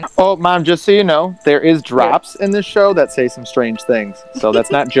Oh, Mom, just so you know, there is drops in this show that say some strange things. So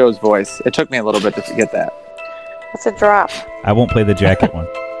that's not Joe's voice. It took me a little bit to get that. What's a drop? I won't play the jacket one.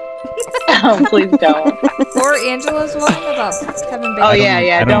 Oh, please don't. Or Angela's one about Kevin Bacon. Oh,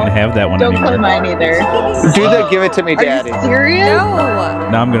 yeah. I don't even have that one Don't anymore. play mine either. Do the give it to me, Daddy. Are you serious? No.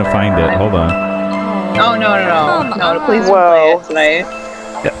 Now I'm going to find it. Hold on. Oh, no. Come No, on. please don't play it tonight.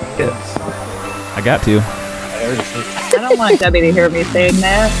 Yes. I got to. I don't want Debbie to hear me saying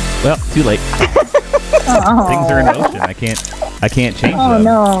that. Well, too late. Oh. Things are in motion. I can't change Oh, them.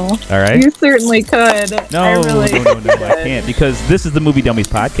 no. All right. You certainly could. No, I really no, I can't, because this is the Movie Dummies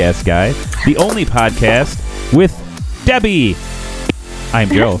podcast, guy. The only podcast with Debbie. I'm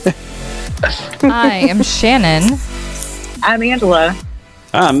Joe. I am Shannon. I'm Angela.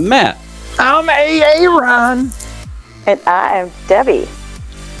 I'm Matt. I'm Aaron. And I am Debbie.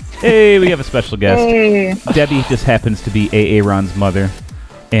 Hey, we have a special guest. Hey. Debbie just happens to be Aaron's mother,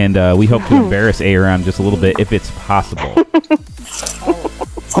 and we hope to embarrass Aaron just a little bit if it's possible.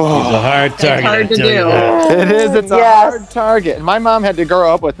 He's a hard target. It's hard to I tell you do. that. It is. It's a Yes. hard target. And my mom had to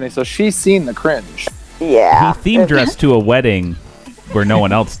grow up with me, so she's seen the cringe. Yeah. He theme dressed to a wedding where no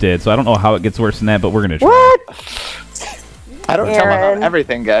one else did, so I don't know how it gets worse than that, but we're going to try. What? I don't tell my Aaron. mom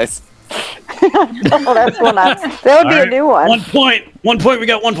everything, guys. Oh, that's one. That would be a new one. 1 point. 1 point. We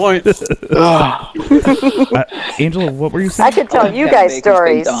got 1 point. Angela, what were you saying? I could tell you guys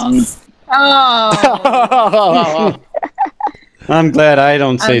stories. Oh. I'm glad I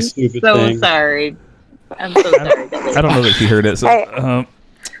don't say I'm stupid so things. sorry. I'm so sorry. Debbie. I don't know that she heard it. So, Hey.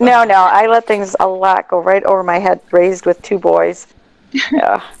 No, I let things a lot go right over my head. Raised with 2 boys.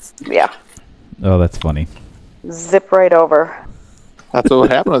 Yeah. oh, that's funny. Zip right over. That's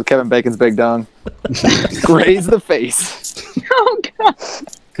what happened with Kevin Bacon's big dong. Graze the face. Oh, God.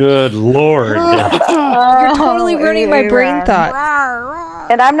 Good Lord. You're totally ruining my brain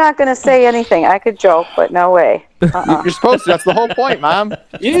thought. And I'm not going to say anything. I could joke, but no way. You're supposed to. That's the whole point, Mom.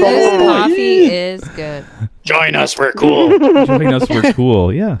 This coffee is good. Join us. We're cool. Join us, we're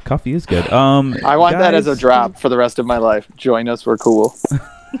cool. Yeah, coffee is good. I want that as a guys, drop for the rest of my life. Join us, we're cool.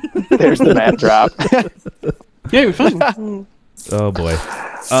 There's the Matt drop. Yeah, you're fine. Oh boy.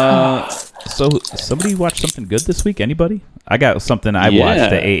 So somebody watched something good this week? Anybody? I got something I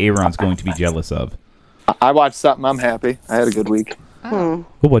watched that Aaron's going to be jealous of. I watched something. I'm happy. I had a good week. Well,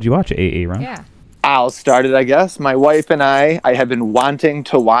 what'd you watch, Aaron? Yeah. I'll start it, I guess. My wife and I have been wanting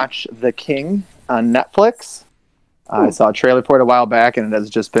to watch The King on Netflix. I saw a trailer for it a while back, and it has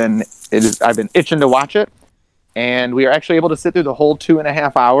just been. I've been itching to watch it, and we are actually able to sit through the whole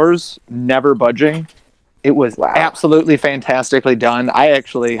 2.5 hours, never budging. It was absolutely fantastically done. I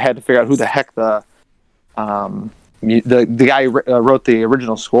actually had to figure out who the heck the guy wrote the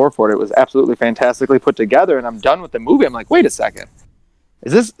original score for it. It was absolutely fantastically put together, and I'm done with the movie. I'm like, wait a second,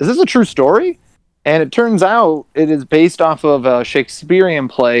 is this a true story? And it turns out it is based off of a Shakespearean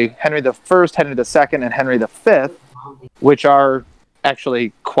play, Henry I, Henry II, and Henry V, which are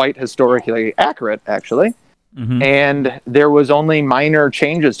actually quite historically accurate, actually. Mm-hmm. And there was only minor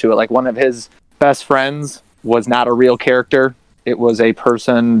changes to it. Like, one of his best friends was not a real character. It was a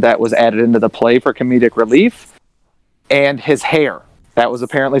person that was added into the play for comedic relief. And his hair. That was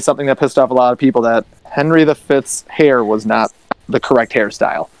apparently something that pissed off a lot of people, that Henry V's hair was not the correct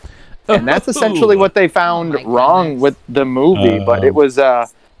hairstyle. And that's essentially what they found wrong with the movie. But it was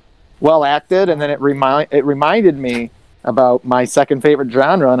well acted, and then it reminded me about my second favorite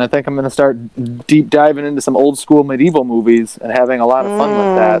genre, and I think I'm going to start deep diving into some old school medieval movies and having a lot of fun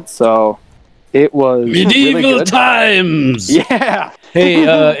with that. So it was Medieval really good. times. Yeah. Hey,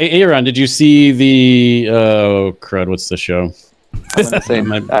 Aaron, did you see the crud? What's the show? I'm gonna say,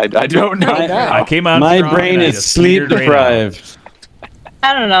 I don't know now. I came on. My strong brain and I is just sleep petered right deprived.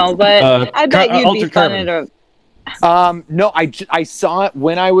 I don't know, but I bet you'd be Altered fun Carbon. at a... No, I saw it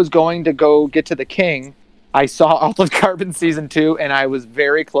when I was going to go get to the King. I saw Altered Carbon season 2, and I was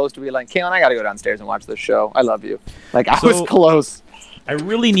very close to be like, Kaylin, I got to go downstairs and watch this show. I love you. Like, I was close. I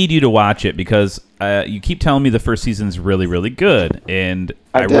really need you to watch it because you keep telling me the first season's really, really good, and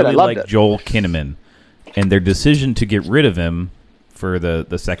I really loved like it. Joel Kinnaman, and their decision to get rid of him for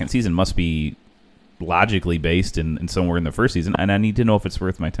the second season must be logically based in somewhere in the first season, and I need to know if it's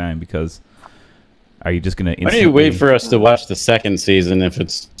worth my time, because are you just going to Why don't you wait for us to watch the second season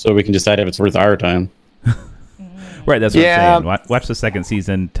so we can decide if it's worth our time? Right, that's what I'm saying. Watch the second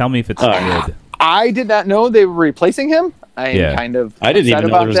season. Tell me if it's good. I did not know they were replacing him. I am kind of I didn't upset even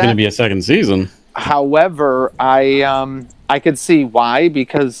know about there was that. going to be a second season. However, I could see why,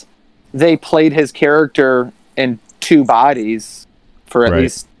 because they played his character in two bodies for at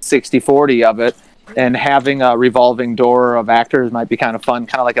least 60-40 of it. and having a revolving door of actors might be kind of fun,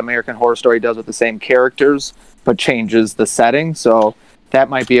 kind of like American Horror Story does with the same characters, but changes the setting. So that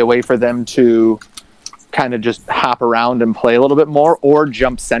might be a way for them to kind of just hop around and play a little bit more, or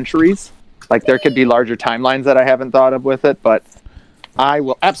jump centuries. Like there could be larger timelines that I haven't thought of with it, but I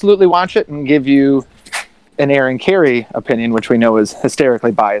will absolutely watch it and give you an Aaron Carey opinion, which we know is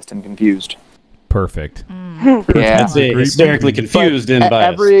hysterically biased and confused. Perfect. Yeah. I'd say hysterically confused and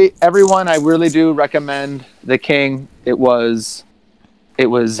biased. Everyone, I really do recommend The King. It was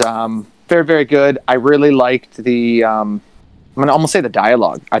very, very good. I really liked the I'm gonna almost say the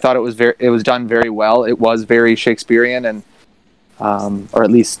dialogue. I thought it was done very well. It was very Shakespearean and or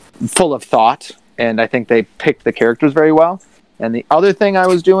at least full of thought, and I think they picked the characters very well. And the other thing I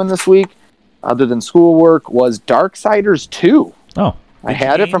was doing this week, other than schoolwork, was Darksiders 2. Oh, I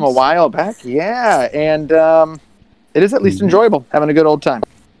had it from a while back. Yeah, and it is at least enjoyable. Having a good old time.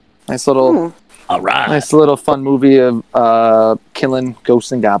 Nice little, All right. nice little fun movie of killing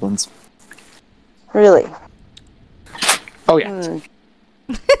ghosts and goblins. Really? Oh yeah,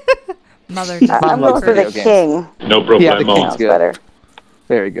 Mother. I'm going for video The games. King. No problemo. Yeah, The King's Sounds good. better.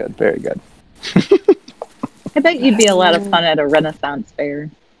 Very good, very good. I bet you'd be a lot of fun at a Renaissance fair.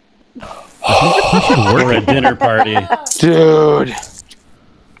 Or a dinner party. Dude.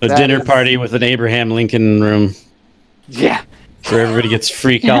 A That dinner is- party with an Abraham Lincoln room Yeah. where everybody gets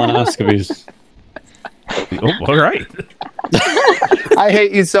free colonoscopies. Oh, all right. I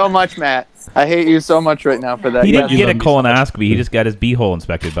hate you so much, Matt. I hate you so much right now for that. He didn't Yes. get a colonoscopy. He just got his beehole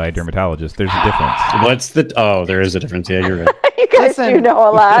inspected by a dermatologist. There's a difference. What's the... Oh, there is a difference. Yeah, you're right. You guys Listen. do know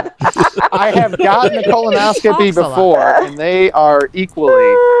a lot. I have gotten a colonoscopy Talks a lot. before, and they are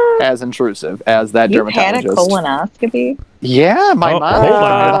equally as intrusive as that You had a dermatologist. colonoscopy? Yeah, my Oh, mom hold took me to the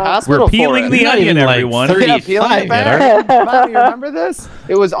on. hospital We're peeling for the it. You're not onion, even, like, everyone. 30. Yeah, peeling 35 it yet, back. Mom, you remember this?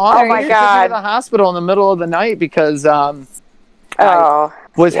 It was on. Oh, my Took me God. to the hospital in the middle of the night because Oh.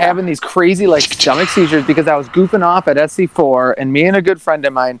 was having these crazy like stomach seizures because I was goofing off at SC4, and me and a good friend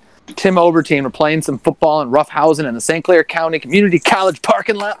of mine, Tim Obertein, were playing some football in Roughhausen in the St. Clair County Community College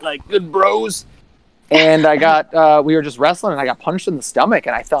parking lot like good bros. And I got, we were just wrestling, and I got punched in the stomach,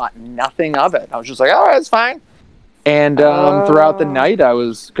 and I thought nothing of it. I was just like, all right, it's fine. And throughout the night, I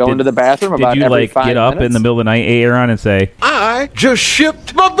was going to the bathroom about Did you every like 5 get up minutes. in the middle of the night, Aaron, and say, I just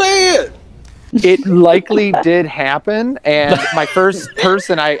shipped my bed. It likely did happen, and my first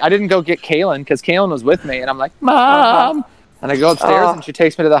person, I didn't go get Kaylin because Kaylin was with me, and I'm like, Mom! And I go upstairs, and she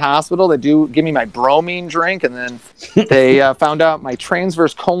takes me to the hospital. They do give me my bromine drink, and then they found out my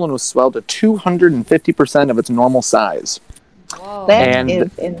transverse colon was swelled to 250% of its normal size. That And-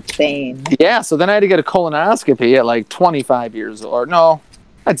 is insane. Yeah, so then I had to get a colonoscopy at like 25 years old. Or no,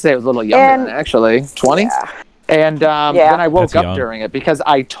 I'd say it was a little younger And- than actually, 20. Yeah. And then I woke That's up young. during it because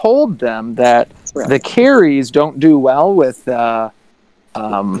I told them that Right. the Careys don't do well with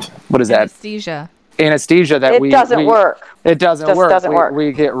what is that Anesthesia. anesthesia that It we doesn't we- work. It doesn't Just work. doesn't work.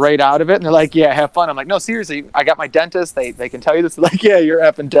 We get right out of it, and they're like, "Yeah, have fun." I'm like, "No, seriously, I got my dentist. They can tell you this." They're like, "Yeah, you're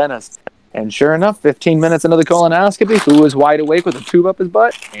effing dentist." And sure enough, 15 minutes into the colonoscopy, who was wide awake with a tube up his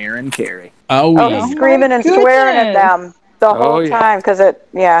butt? Aaron Carey. Oh, Oh, yeah. he's screaming and swearing at them the whole yeah. time because it,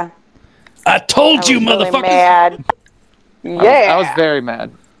 yeah. I told I you, was really motherfucker. mad. I was very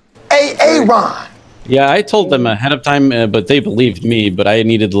mad. Hey, Aaron. Yeah, I told them ahead of time, but they believed me. But I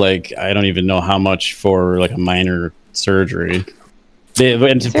needed like I don't even know how much for like a minor surgery.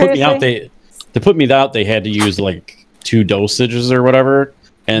 And to put me out, they had to use like 2 dosages or whatever.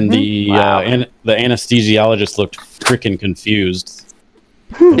 And the the anesthesiologist looked freaking confused.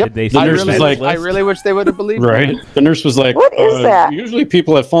 Did they The nurse was like- I really wish they would have believed Right? me. The nurse was like, What is that? Usually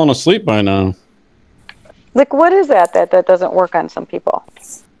people have fallen asleep by now. Like, what is that doesn't work on some people?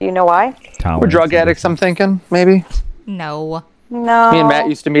 Do you know why? We're drug addicts, I'm thinking, maybe. No. No. Me and Matt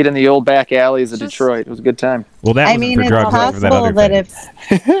used to meet in the old back alleys of Detroit. It was a good time. Well, that I wasn't mean, for it's drugs. That was for that possible other that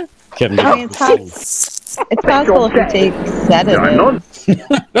thing. if Kevin I mean, it's possible if you take sedatives,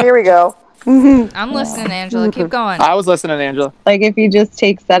 Here we go. I'm listening, Angela. Keep going. I was listening, Angela. like if you just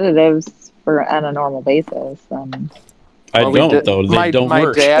take sedatives on a normal basis, then I Well, we don't did- though. They my, don't my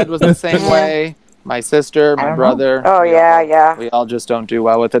work. dad was the same way. My sister, I my don't know. brother. Oh, yeah. We all just don't do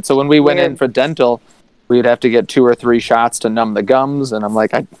well with it. So when we went in Weird. for dental, we'd have to get 2 or 3 shots to numb the gums, and I'm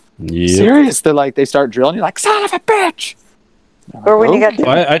like, Yep. serious? They're like, they start drilling. You're like, son of a bitch. Or when you got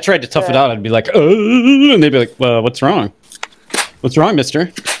Well, I tried to tough it out. I'd be like, and they'd be like, what's wrong? What's wrong,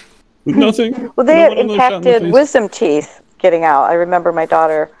 mister? Nothing. Well, they No had one shot in the impacted face. wisdom teeth getting out. I remember my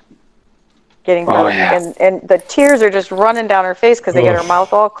daughter getting Oh, hurt, yeah. and the tears are just running down her face because they got her Ugh.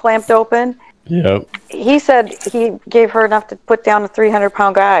 mouth all clamped open. Yep. He said he gave her enough to put down a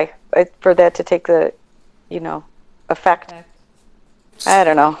 300-pound guy for that to take the, effect. I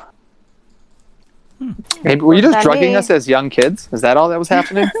don't know. Hey, were you just Not drugging me. us as young kids? Is that all that was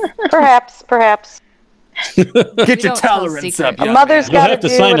happening? Perhaps. Get your don't tell tolerance secrets. up, A young mother's man. You'll got to have to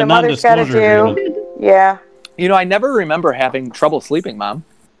do sign what a a mother's got to non-disclosure do. agreement. Yeah. You know, I never remember having trouble sleeping, Mom.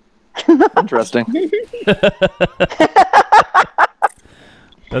 Interesting.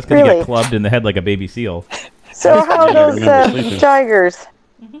 That's gonna Really? get clubbed in the head like a baby seal. So how are those remember sleeping. tigers?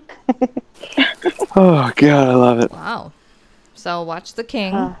 Oh God, I love it. Wow. So watch The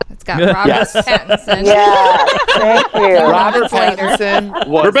King. It's got Robert Yes. Pattinson. Yeah. Thank you. Robert later. Pattinson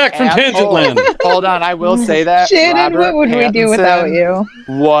was. We're back from Tangent Land. Hold on, I will say that. Shannon, Robert what would we do without Pattinson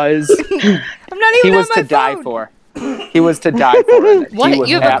you? Was I'm not even he on was my to die phone. for? He was to die for it. What? He was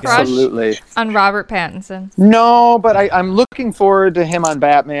You have a crush? absolutely. On Robert Pattinson. No, but I'm looking forward to him on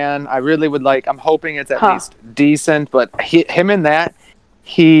Batman. I really would like. I'm hoping it's at least decent. But him in that,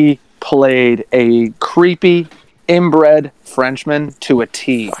 he played a creepy, inbred Frenchman to a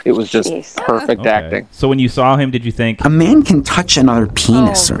T. It was just Jeez. perfect acting. So when you saw him, did you think, A man can touch another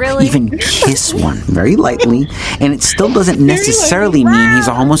penis Oh, or really? even kiss one very lightly, and it still doesn't necessarily mean he's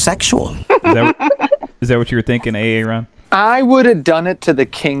a homosexual. is that what you were thinking, AA Ron? I would have done it to the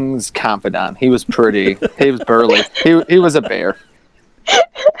King's confidant. He was pretty. He was burly. He was a bear.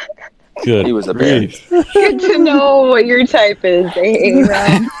 Good. He was a bear. grief. Good to know what your type is,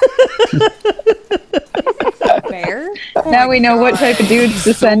 Ron. Bear? Now we know what type of dudes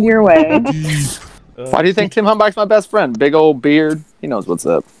to send your way. Why do you think Tim Humbach's my best friend? Big old beard. He knows what's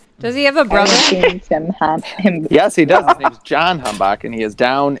up. Does he have a I've brother? seen him. Yes, he does. His name's John Humbach, and he is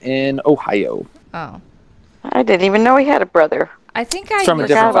down in Ohio. Oh. I didn't even know he had a brother. I think I From a knew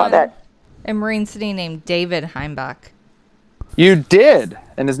different Forgot about someone that. in Marine City named David Heimbach. You did,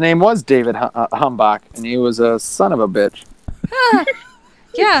 and his name was David Humbach, and he was a son of a bitch.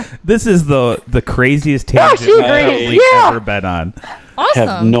 Yeah. This is the craziest Yeah, tangent she I've agrees. probably Yeah. ever been on. Awesome.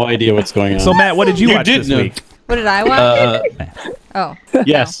 Have no idea what's going on. So Matt, what did you watch did this know. week? What did I watch? Oh.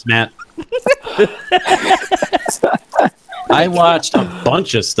 Yes, Matt. I watched a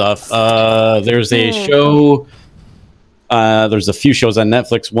bunch of stuff. There's a show. There's a few shows on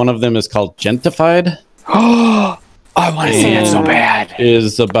Netflix. One of them is called Gentified. I want to see it so bad.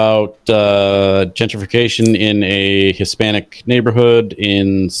 Is about gentrification in a Hispanic neighborhood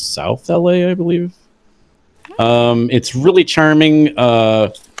in South LA, I believe. It's really charming.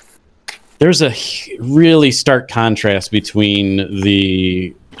 There's a really stark contrast between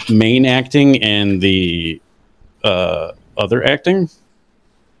the main acting and the other acting,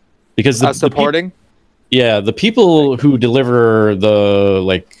 because the Supporting. the people who deliver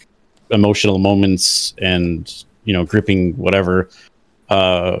the emotional moments and gripping whatever,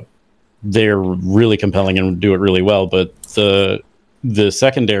 they're really compelling and do it really well. But the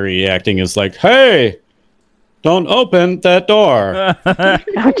secondary acting is like, hey, don't open that door. Oh,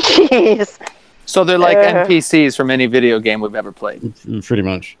 jeez. So they're like NPCs from any video game we've ever played. Pretty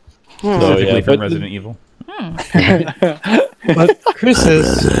much. Specifically from but- Resident Evil. But Chris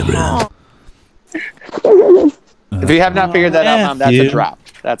is If you have not figured that out, Mom, that's a Matthew. drop.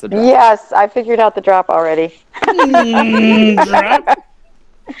 That's a drop. Yes, I figured out the drop already. I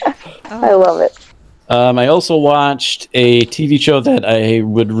love it. I also watched a TV show that I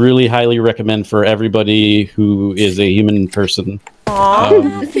would really highly recommend for everybody who is a human person.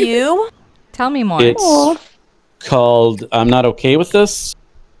 Matthew? Tell me more. It's called I'm Not Okay With This.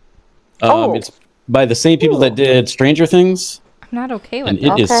 It's by the same people that did Stranger Things, I'm not okay with and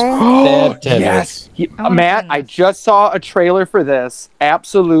that. it is Okay. fantastic. Oh my Matt, goodness. I just saw a trailer for this.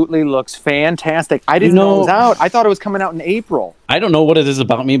 Absolutely looks fantastic. I didn't know it was out. I thought it was coming out in April. I don't know what it is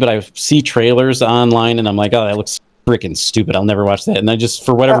about me, but I see trailers online and I'm like, oh, that looks freaking stupid. I'll never watch that. And I just,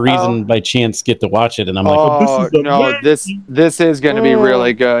 for whatever reason, by chance, get to watch it, and I'm like, Oh no, this is going to be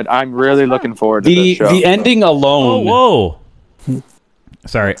really good. I'm really looking forward to this show. the ending alone. Whoa.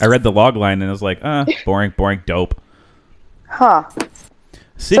 Sorry, I read the log line and I was like, boring, dope. Huh.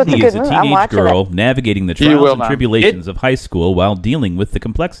 Sydney it's a is good a movie. I'm teenage watching girl navigating the You trials will, and Mom. tribulations of high school while dealing with the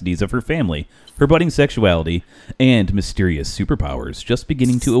complexities of her family, her budding sexuality, and mysterious superpowers just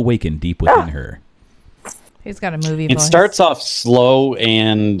beginning to awaken deep within her. He's got a movie It voice. starts off slow,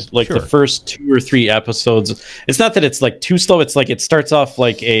 and Sure. the first 2 or 3 episodes, it's not that it's like too slow. It's like it starts off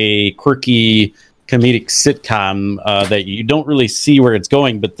like a quirky comedic sitcom that you don't really see where it's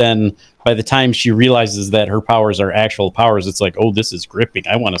going, but then by the time she realizes that her powers are actual powers, it's like, oh, this is gripping.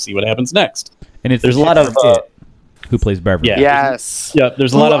 I want to see what happens next. And it's There's a the lot chick of from It who plays Beverly. yeah. Yes. Yeah,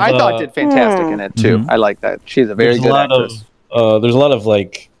 there's a lot of I thought did fantastic in it too. I like that. She's a very there's good a lot actress. there's a lot of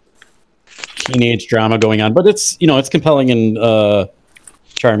like teenage drama going on, but it's it's compelling and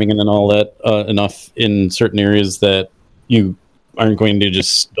charming and then all that enough in certain areas that you aren't going to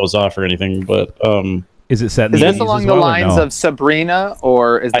just doze off or anything. But is it set in Is the this 80s along as the well, or lines no? of Sabrina,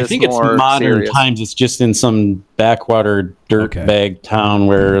 or is this I think it's more modern serious? times. It's just in some backwater dirtbag town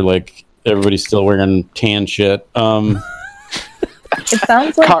where like everybody's still wearing tan shit. It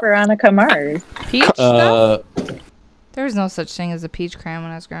sounds like Veronica Mars. Peach stuff? There was no such thing as a peach crime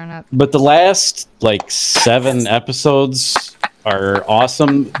when I was growing up. But the last like 7 episodes are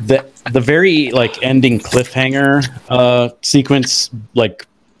awesome. The very like ending cliffhanger sequence like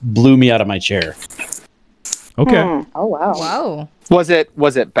blew me out of my chair. Okay. Oh wow. Whoa. Was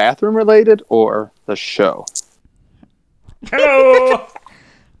it bathroom related or the show? Hello.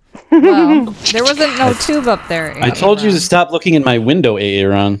 Well, there wasn't no tube up there. I told you to stop looking in my window,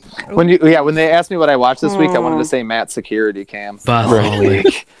 Aaron. When they asked me what I watched this week, I wanted to say Matt Security Cam. Right.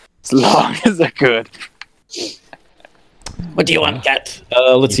 As long as I could. What do you want, Cat?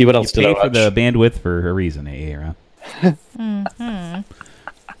 Let's see, what else did I Pay watch? for the bandwidth for a reason, Aaron.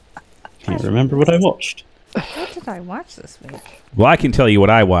 Can't remember what I watched. What did I watch this week? Well, I can tell you what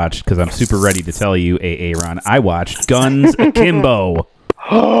I watched because I'm super ready to tell you, Aaron. I watched Guns Akimbo.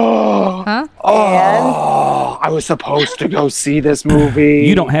 Huh? Oh, I was supposed to go see this movie.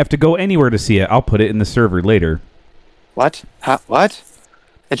 You don't have to go anywhere to see it. I'll put it in the server later. What? What?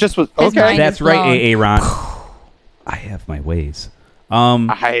 It just was His okay. mind That's is right, blown. Aaron. I have my ways.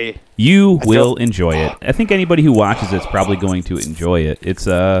 I You will enjoy it. I think anybody who watches it's probably going to enjoy it. It's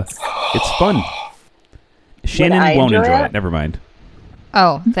fun. Shannon I won't enjoy enjoy it? it. Never mind.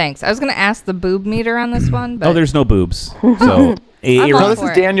 Oh, thanks. I was going to ask the boob meter on this one, but Oh, there's no boobs. So, I'm No, all Aaron, this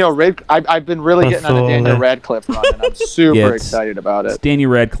for is it. Daniel Radcliffe. I've been really getting on a Daniel Radcliffe run, and I'm super Yeah, it's- excited about it's it. Daniel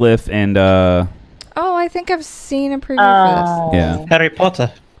Radcliffe and Oh, I think I've seen a preview for yeah. Harry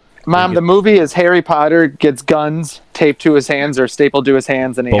Potter. Mom, the movie is Harry Potter gets guns taped to his hands or stapled to his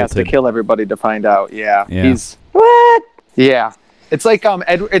hands, and he has to Bolted. kill everybody to find out. Yeah, Yeah. he's What? yeah. It's like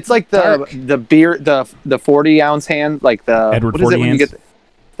it's like the beer the 40-ounce hand, like the Edward what is 40 it when hands? you get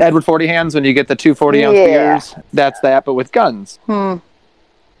the Edward 40 hands when you get the 2 40-ounce Yeah. beers. That's that, but with guns. Oh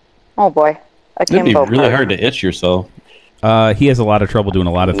boy. It'd be Akimbo really part. hard to itch yourself. He has a lot of trouble doing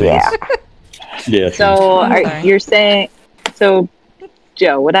a lot of things. Yeah. Yeah. So I'm sorry. you're saying, so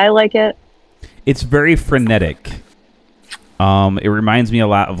Joe, would I like it? It's very frenetic. It reminds me a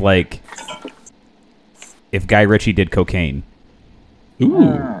lot of like if Guy Ritchie did cocaine,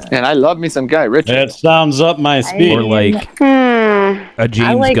 And I love me some Guy Ritchie. That sounds up my speed. or like a I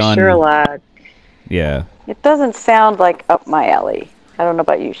James like Gunn. Sherlock. Yeah, It doesn't sound like up my alley. I don't know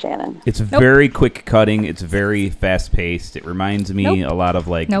about you, Shannon. it's very quick cutting. It's very fast paced. It reminds me a lot of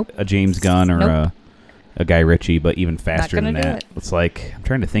like Nope. a James Gunn or a Guy Ritchie, but even faster gonna than do that. it. It's like I'm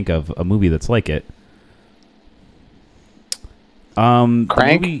trying to think of a movie that's like it.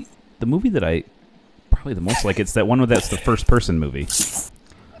 Crank? The movie that I probably the most like it's that one that's the first person movie. Is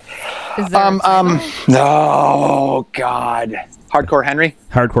there No, God. Hardcore Henry?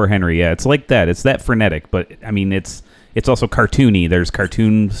 Hardcore Henry, yeah, it's like that. It's that frenetic, but I mean, it's also cartoony. There's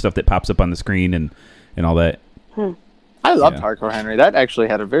cartoon stuff that pops up on the screen and all that. I loved Yeah. Hardcore Henry. That actually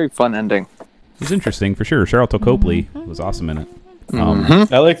had a very fun ending. It was interesting for sure. Charlton Copley was awesome in it.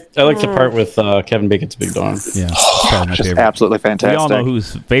 I like the part with Kevin Bacon's big dong. Yeah, probably my Just favorite. absolutely We fantastic. all know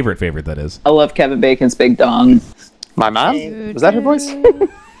whose favorite that is. I love Kevin Bacon's big dong. My mom? Was that her voice?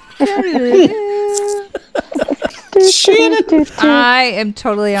 I am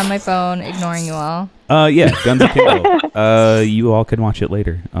totally on my phone, ignoring you all. Yeah, Guns Akimbo. You all can watch it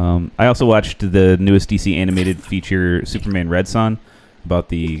later. I also watched the newest DC animated feature, Superman Red Son, about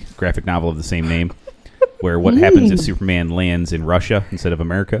the graphic novel of the same name, where what happens if Superman lands in Russia instead of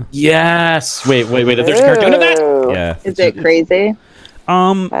America. Yes. Wait. There's a cartoon of that. Ooh, Yeah, Is it crazy?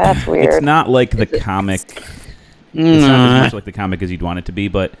 That's weird. it's not like the comic. It's not as much like the comic as you'd want it to be,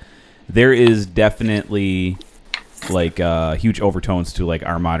 but there is definitely like huge overtones to like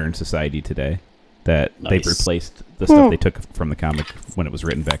our modern society today that they've Nice. replaced the stuff they took from the comic when it was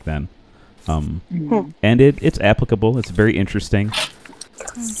written back then. And it's applicable. It's very interesting.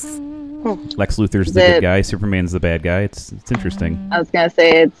 Lex Luthor's Is the good it- guy. Superman's the bad guy. It's interesting. I was gonna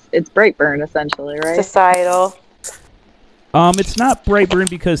say it's Brightburn essentially, right? Societal. It's not Brightburn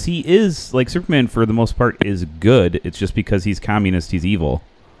because he is like Superman for the most part is good. It's just because he's communist, he's evil,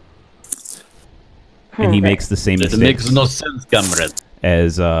 and he makes the same It mistakes makes no sense, comrade.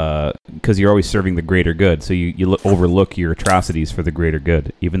 as because you're always serving the greater good. So you overlook your atrocities for the greater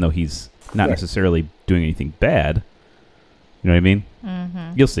good, even though he's not necessarily doing anything bad. You know what I mean?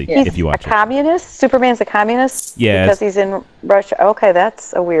 Mm-hmm. You'll see He's if you watch a it. communist? Superman's a communist? Yeah, Because he's in Russia. Okay,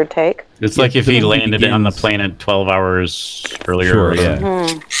 that's a weird take. It's like if he the movie landed on the begins- planet 12 hours earlier. Sure, yeah.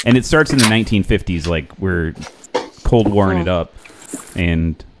 Mm-hmm. And it starts in the 1950s, like we're Cold Warring it up,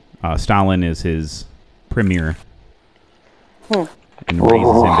 and Stalin is his premier and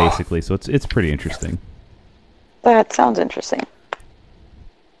raises him basically. So it's pretty interesting. That sounds interesting.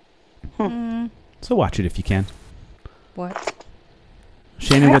 So watch it if you can. What?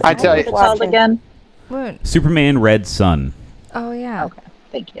 Shannon, what I tell you, What's it called again? What? Superman Red Sun. Oh yeah. Okay,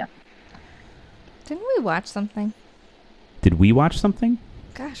 thank you. Didn't we watch something? Did we watch something?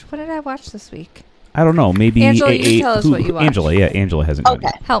 Gosh, what did I watch this week? I don't know. Maybe Angela, you tell us what you watched. Angela, yeah, Angela hasn't. Okay.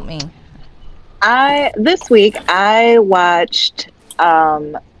 Done it. Help me. This week I watched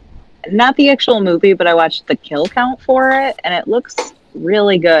not the actual movie, but I watched the kill count for it, and it looks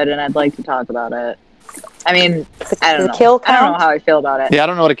really good, and I'd like to talk about it. I mean, I don't know. Kill I don't know count? how I feel about it. Yeah, I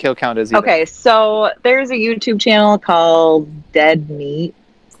don't know what a kill count is either. Okay, so there's a YouTube channel called Dead Meat,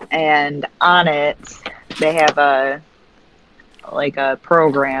 and on it they have a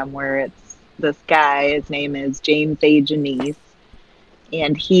program where it's this guy. His name is James A. Janice,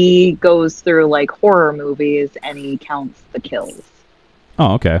 and he goes through like horror movies and he counts the kills.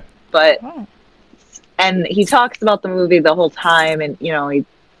 Oh, okay. But Oh. and he talks about the movie the whole time, and he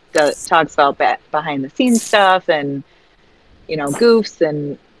talks about behind the scenes stuff and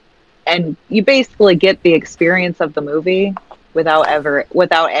goofs, and you basically get the experience of the movie without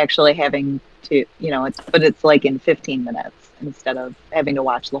actually having to it's like in 15 minutes instead of having to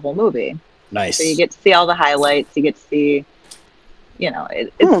watch the whole movie. Nice. So you get to see all the highlights, you get to see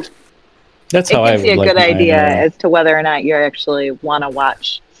it's That's it how I gives would you a like good mine, idea yeah. as to whether or not you actually want to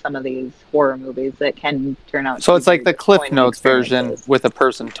watch some of these horror movies that can turn out So to it's like be the Cliff disappointing Notes version experiences. with a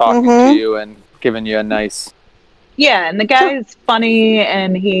person talking Mhm. to you and giving you a nice. Yeah, and the guy's funny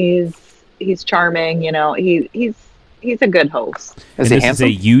and he's charming. He's a good host. Is And he this handsome?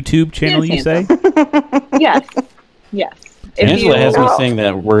 is a YouTube channel, He you is say? Yes, yes. If Angela you, has me saying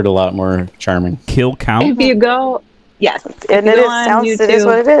that word a lot more charming. Kill count? if you go, yes, And you it go is, on sounds, it is YouTube-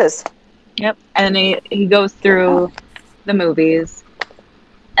 what it is. Yep, and he goes through the movies,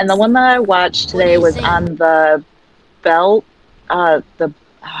 and the one that I watched today was on the belt,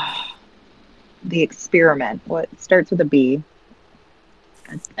 the experiment. What starts with a B?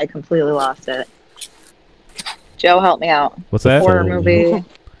 I completely lost it. Joe, help me out. What's that? Horror movie.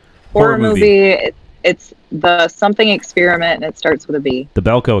 Horror movie. It's the something experiment, and it starts with a B. The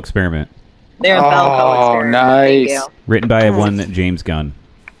Belko Experiment. They're Oh, Belko experiment. Thank nice. you. Written by one James Gunn.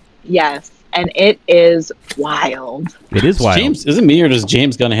 Yes, and it is wild. It is wild. James, is it me or does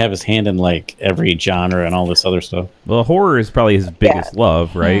James Gunn have his hand in like every genre and all this other stuff? Well, horror is probably his biggest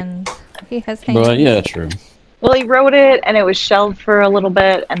love, right? And he has hands. But yeah, true. Well, he wrote it, and it was shelved for a little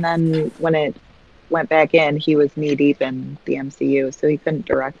bit, and then when it went back in, he was knee deep in the MCU, so he couldn't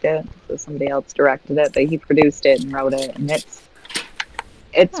direct it. So somebody else directed it, but he produced it and wrote it, and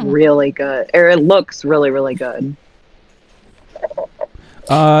it's really good, or it looks really, really good.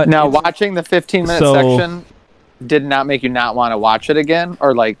 Now, watching the 15-minute so- section did not make you not want to watch it again,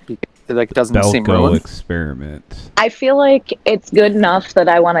 or like it doesn't seem Belko ruined. Experiment. I feel like it's good enough that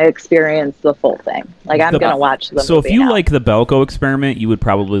I want to experience the full thing. Like I'm gonna watch the So movie if you now. like the Belko Experiment, you would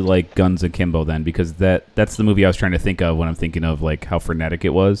probably like Guns Akimbo then, because that's the movie I was trying to think of when I'm thinking of like how frenetic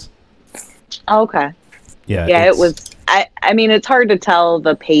it was. Okay. Yeah, Yeah, it's- it was. I mean, it's hard to tell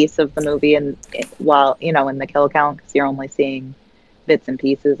the pace of the movie, and while in the kill count, because you're only seeing bits and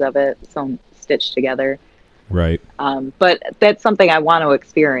pieces of it, so stitched together. right. But that's something I want to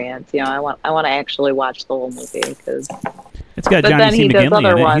experience. I want to actually watch the whole movie because It's got but Johnny then C. he does McGinley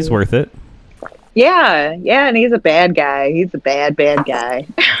other in it. ones. He's worth it. yeah, and he's a bad guy. He's a bad guy.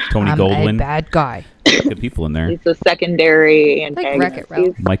 Tony I'm Goldwyn. a bad guy. Good people in there. He's a secondary Like antagonist. Wreck-It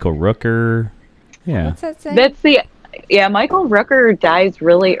Ralph. Michael Rooker. Yeah. What's that say? That's Michael Rooker dies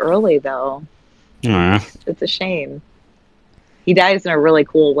really early though. Aw. It's a shame. He dies in a really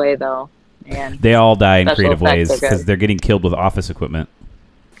cool way though. Man. They all die in Special creative effects ways are good. because they're getting killed with office equipment.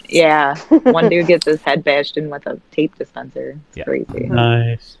 Yeah. One dude gets his head bashed in with a tape dispenser. It's Yeah. crazy.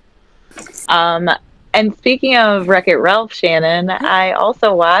 Nice. And speaking of Wreck-It Ralph, Shannon, I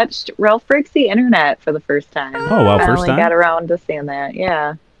also watched Ralph Breaks the Internet for the first time. Oh, wow, I first finally time? got around to seeing that.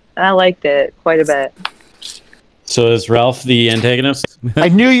 Yeah. And I liked it quite a bit. So is Ralph the antagonist? I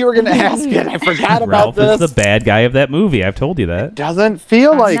knew you were going to ask it. I forgot Ralph about this. is the bad guy of that movie. I've told you that. Doesn't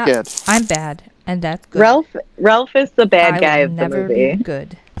feel I'm like not- it. I'm bad, and that's good. Ralph is the bad I guy will of the never movie. be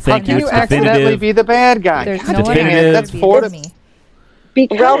good. Thank How you. can you It's accidentally definitive. be the bad guy? There's God no one dang it, definitive. That's better for than me.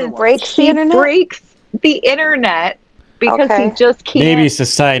 Because Ralph breaks the he internet? breaks the internet because Okay. he just can't. Maybe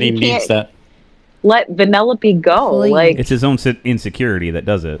society he needs can't that. Let Vanellope go. Please. Like, It's his own insecurity that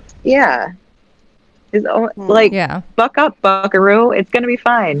does it. yeah. His own, like, Yeah. buck up, buckaroo. It's going to be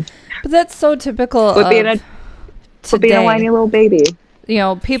fine. But that's so typical Quit being a- of Quit being a whiny today. little baby. You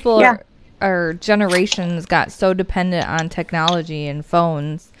know, people Yeah. our generations got so dependent on technology and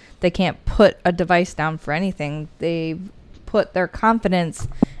phones, they can't put a device down for anything. They put their confidence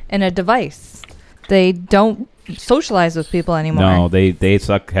in a device. They don't socialize with people anymore. No, they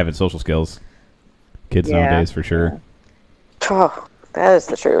suck having social skills. Kids Yeah. nowadays, for sure. Oh, that is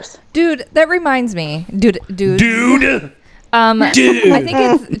the truth. Dude, that reminds me. Dude. Dude! I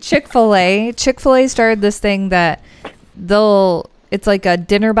think it's Chick-fil-A. Chick-fil-A started this thing that it's like a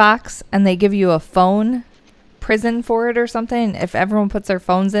dinner box and they give you a phone prison for it or something. If everyone puts their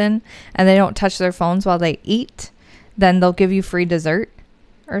phones in and they don't touch their phones while they eat, then they'll give you free dessert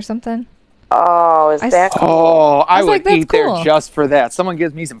or something. Oh, is that Oh, I was would like, that's eat there cool. just for that. Someone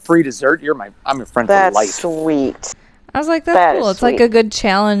gives me some free dessert. I'm your friend for that's life. sweet? I was like, that's That cool. is It's like sweet. a good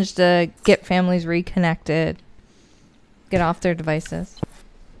challenge to get families reconnected, get off their devices.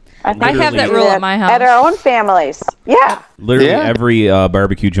 I have that we do rule at my house. At our own families. Yeah. Literally Yeah. every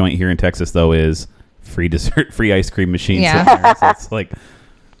barbecue joint here in Texas, though, is free dessert, free ice cream machines. Yeah. in there. So it's like,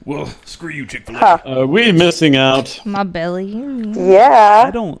 well, screw you, Chick-fil-A. Huh. We missing out. My belly. I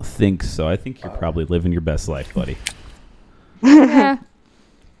Yeah. don't think so. I think you're probably living your best life, buddy. Yeah.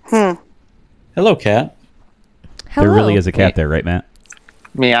 Hello, cat. Hello. There really is a cat there, right, Matt?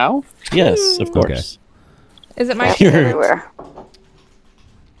 Meow. Yes, of course. Is it my You're- Everywhere.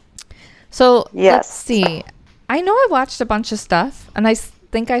 So Yes. let's see. I know I watched a bunch of stuff, and I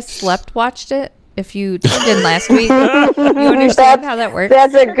think I slept watched it. If you tuned in last week, you understand how that works.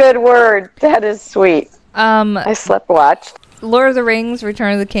 That's a good word. That is sweet. I slept watched. Lord of the Rings,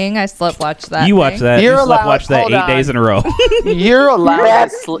 Return of the King. I slept watched that. You watched that. You're You slept allowed- watched that hold 8 on. days in a row. You're allowed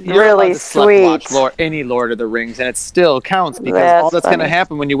That's you're really allowed to slept watch sweet. any Lord of the Rings, and it still counts because That's all that's going to funny.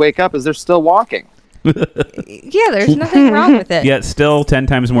 happen when you wake up is they're still walking. Yeah, there's nothing wrong with it. Yet still 10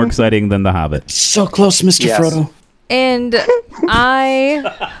 times more exciting than The Hobbit. So close, Mr. Yes. Frodo. And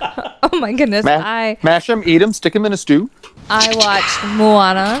oh my goodness, Mash them, eat them, stick them in a stew. I watched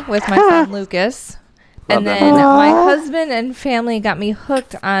Moana with my son Lucas. And Love that then movie. my husband and family got me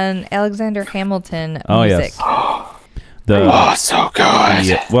hooked on Alexander Hamilton Oh, music. yes. Oh, so good.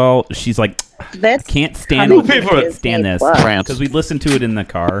 Yeah, well, she's like, That's can't stand coming to can't stand this. Disney+. Because we listened to it in the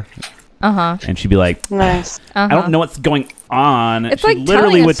car, Uh-huh. and she'd be like, Nice. I don't know what's going on. It's she like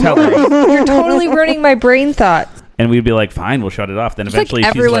literally telling would us tell us. You're totally ruining my brain thoughts. And we'd be like, fine, we'll shut it off. Then It's like eventually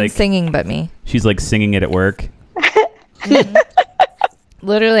everyone's singing but me. she's like singing it at work.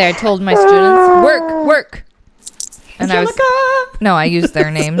 Literally, I told my students, work. And I used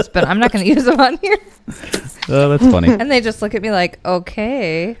their names, but I'm not going to use them on here. Oh, that's funny. And they just look at me like,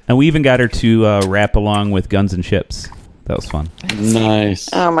 okay. And we even got her to rap along with Guns and Ships. That was fun. Nice.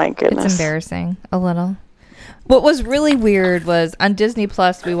 Oh my goodness. It's embarrassing a little. What was really weird was on Disney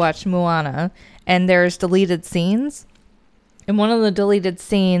Plus we watched Moana, and there's deleted scenes. In one of the deleted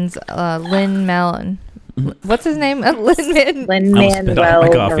scenes, what's his name?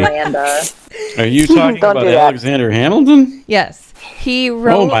 Lin-Manuel Miranda. Are you talking Don't about do that. Alexander Hamilton? Yes, he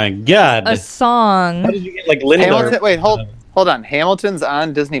wrote Oh my God! a song. How did you get like Linda? Hamilton, wait, hold on. Hamilton's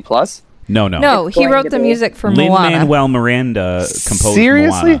on Disney Plus. No. No, he going wrote to the be. music for Moana. Lin-Manuel Miranda composed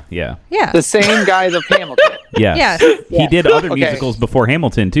Seriously? Moana. Yeah. Yeah, The same guy of Hamilton. Yes. Yes. He did other Okay. musicals before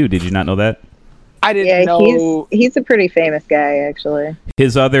Hamilton, too. Did you not know that? I didn't Yeah, know. he's a pretty famous guy, actually.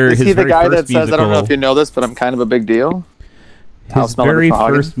 His Is he the very guy first that says, I don't know if you musical- know this, but I'm kind of a big deal? His House Smell of very the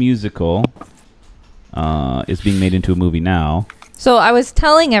Frog. first musical is being made into a movie now. So I was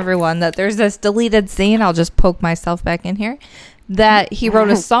telling everyone that there's this deleted scene. I'll just poke myself back in here. That he wrote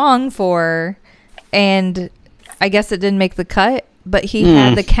a song for, and I guess it didn't make the cut. But he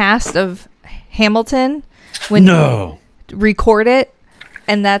had the cast of Hamilton when record it,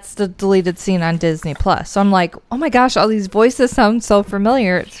 and that's the deleted scene on Disney Plus. So I'm like, oh my gosh, all these voices sound so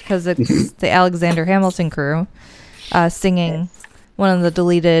familiar. It's because it's the Alexander Hamilton crew singing one of the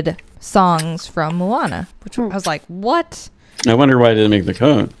deleted songs from Moana, which I was like, what? I wonder why it didn't make the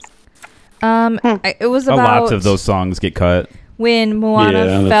cut. It was A about lot of those songs get cut. when Moana Yeah,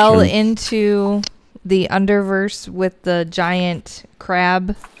 that's fell true. into the underverse with the giant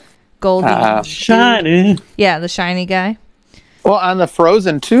crab, golden. Shiny. Yeah, the shiny guy. Well, on the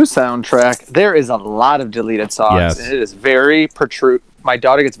Frozen 2 soundtrack, there is a lot of deleted songs. Yes. And it is very My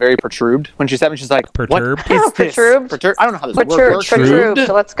daughter gets very perturbed when she's 7. She's like, Perturbed? What is this? Perturbed? I don't know how this Perturbed. works. Perturbed.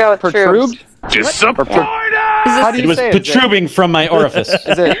 So let's go with Perturbed? Disappointed! How do It you was say it? protruding from my orifice.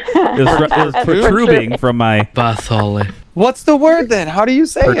 Is it? It was protruding from my. Bathole. What's the word then? How do you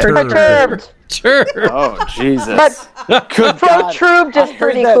say it? Perturbed. Sure. Oh Jesus! But Good God. protrubed I is heard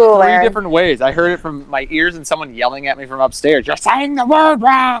pretty that cool, three Aaron. different ways. I heard it from my ears and someone yelling at me from upstairs. You're saying the word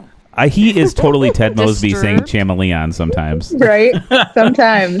wrong. He is totally Ted Mosby saying Disturbed. chameleon sometimes. Right?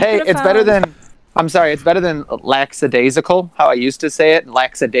 Sometimes. Hey, it's better than. I'm sorry. It's better than lackadaisical. How I used to say it,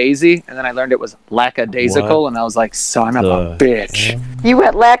 lackadaisy, and then I learned it was lackadaisical, What? and I was like, son of a bitch. You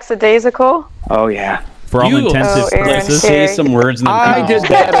went lackadaisical? Oh yeah. For all You- intents and Oh, Aaron, purposes, Say Carrie. some words. And then I did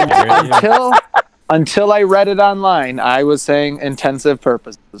that Really? until I read it online. I was saying intensive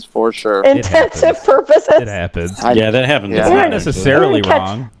purposes for sure. Intensive happens. purposes? it happens. Yeah, that happens. Yeah. It's not necessarily Catch-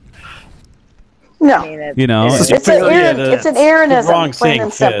 wrong. No. I mean, it's, You know, It's It's clearly an the Aaronism, wrong plain saying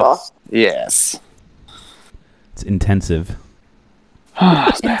and simple. kids. Yes. it's intensive.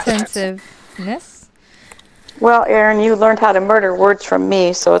 Intensiveness. Well, Aaron, you learned how to murder words from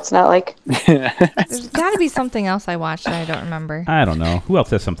me, so it's not like... There's got to be something else I watched that I don't remember. I don't know. Who else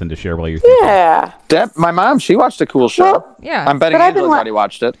has something to share while you're thinking? Yeah. Deb, my mom, she watched a cool show. Well, Yeah. I'm betting But I've been Angela's wa- already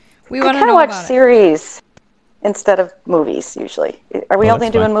watched it. we I want to kind of know watch about it. series instead of movies, usually. Are we Oh, only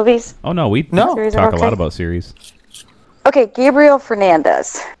that's doing fine. movies? Oh no, we No. Series are talk a lot okay? about series. Okay, Gabriel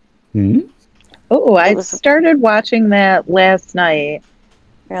Fernandez. oh, I was- started watching that last night.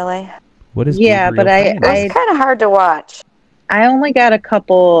 Really? What is? Yeah, Gabriel but Fernandez? It's kind of hard to watch. I only got a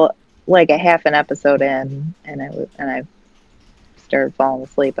couple, like a half an episode in, and I started falling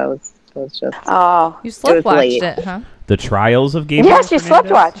asleep. I was just Oh. You slept watched late. it, huh? The Trials of Gabriel. Yes, you slept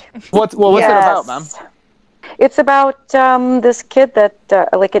Fernandez? watch. What's it about, Mom? It's about this kid that,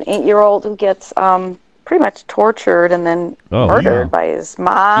 like an 8-year-old who gets pretty much tortured and then Oh, murdered wow. by his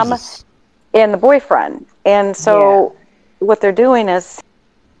mom Jesus. and the boyfriend. And so what they're doing is,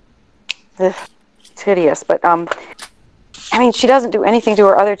 it's hideous, but I mean, she doesn't do anything to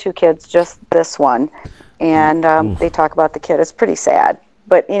her other two kids, just this one. And they talk about the kid. It's pretty sad.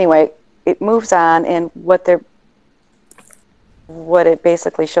 But anyway, it moves on, and what it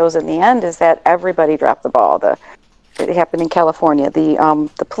basically shows in the end is that everybody dropped the ball. It happened in California.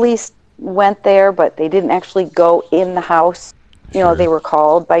 The police went there, but they didn't actually go in the house. You know, they were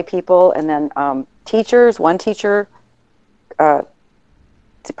called by people, and then teachers. One teacher,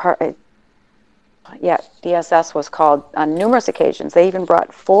 DSS was called on numerous occasions. They even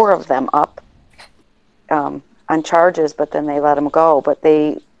brought 4 of them up on charges, but then they let them go. But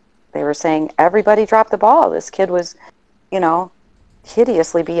they were saying everybody dropped the ball. This kid was,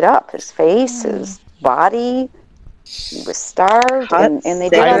 hideously beat up. His face, his body, he was starved, and they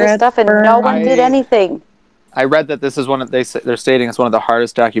did all this stuff, and no one did anything. I read that this is they're stating it's one of the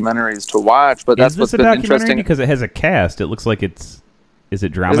hardest documentaries to watch, but that's Is what's this a been documentary? interesting. Because it has a cast. It looks like it's. Is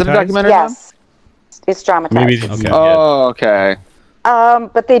it dramatized? Is it a documentary? Mom? Yes, it's dramatized. Maybe. Okay. Oh, okay.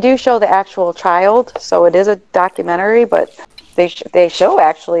 But they do show the actual child, so it is a documentary. But they show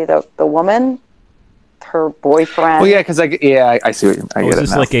actually the woman, her boyfriend. Well, yeah, because I see what I Oh, get is it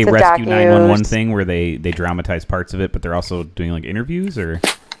this now. like a The Rescue 911 docus. thing where they dramatize parts of it, but they're also doing like interviews or?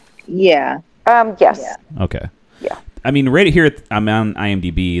 yeah. Yes. Yeah. Okay. Yeah. I mean, right here, I'm on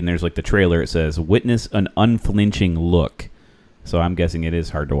IMDb, and there's like the trailer. It says, "Witness an unflinching look." So I'm guessing it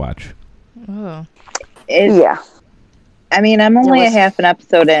is hard to watch. Oh. Yeah. I mean, I'm only It a was- half an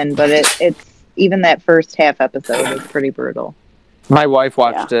episode in, but it's even that first half episode is pretty brutal. My wife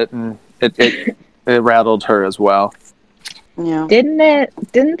watched it, and it rattled her as well. Yeah. Didn't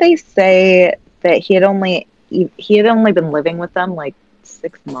they say that he had only been living with them like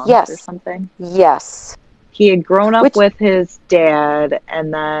 6 months Yes. or something? Yes. He had grown up Which- with his dad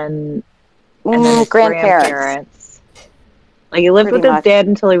and then his grandparents. Like he lived Pretty with his much. dad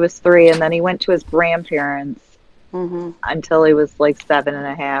until he was 3, and then he went to his grandparents Mm-hmm. until he was like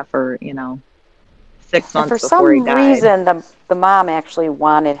 7.5 or 6 And months for before some he died. reason, the mom actually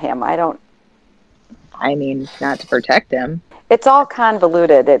wanted him. I mean, not to protect him. It's all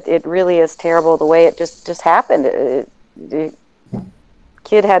convoluted. It really is terrible the way it just happened. The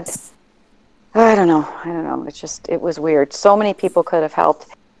kid had, I don't know. It was weird. So many people could have helped.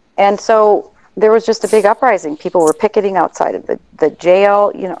 And so there was just a big uprising. People were picketing outside of the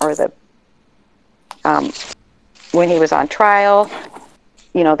jail, or when he was on trial,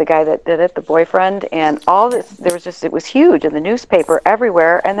 the guy that did it, the boyfriend, and all this, it was huge in the newspaper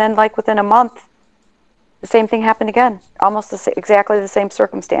everywhere. And then like within a month, the same thing happened again. Almost exactly the same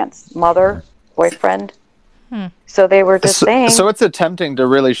circumstance. Mother, boyfriend. So they were just saying. So it's attempting to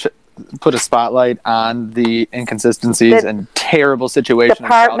really put a spotlight on the inconsistencies and terrible situations. in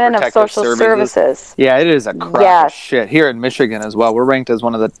Child Department of Protective Social Services. Yeah, it is a crock of Yes. shit. Here in Michigan as well, we're ranked as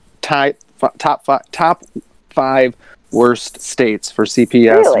one of the top top 5 worst states for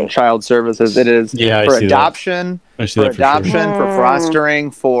CPS Really? and child services. It is Yeah, I for see that. adoption, I see that for sure. for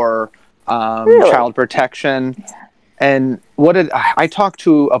fostering, for Really? child protection. And I talked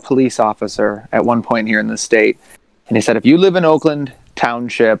to a police officer at one point here in the state, and he said, if you live in Oakland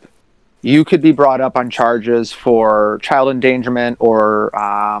Township, you could be brought up on charges for child endangerment or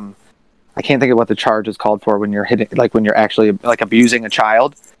I can't think of what the charge is called for when you're hitting, like when you're actually like abusing a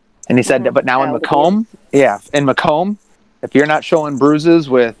child. And he said, but now in Macomb, in Macomb, if you're not showing bruises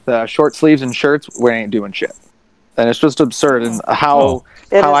with short sleeves and shirts, we ain't doing shit. And it's just absurd. And how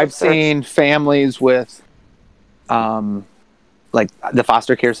I've absurd. seen families with, like the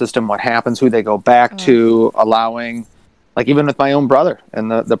foster care system, what happens, who they go back to, allowing, like even with my own brother and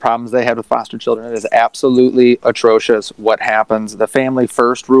the problems they had with foster children. It is absolutely atrocious what happens. The family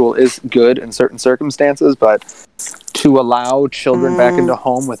first rule is good in certain circumstances, but to allow children back into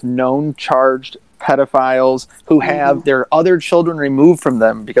home with known charged pedophiles who have their other children removed from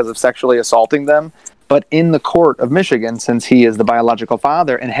them because of sexually assaulting them, but in the court of Michigan, since he is the biological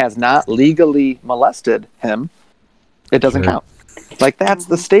father and has not legally molested him, it doesn't count. Like, that's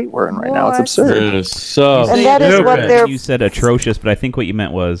the state we're in right now. It's absurd. It is so And that is what they're. You said atrocious, but I think what you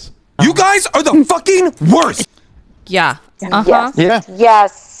meant was You guys are the fucking worst. Yeah. Yes. Yeah.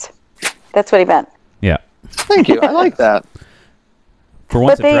 Yes. That's what he meant. yeah. Thank you. I like that. For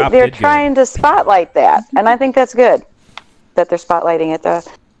once, But it dropped. they're did good. trying to spotlight that, and I think that's good that they're spotlighting it.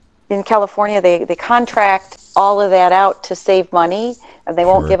 In California, they contract all of that out to save money, and they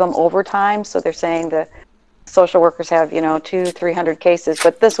won't Sure. give them overtime. So they're saying the social workers have 200-300 cases,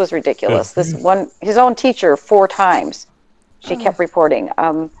 but this was ridiculous. This one, his own teacher, 4 times, she kept reporting.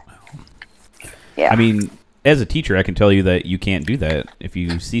 Yeah. I mean, as a teacher, I can tell you that you can't do that. If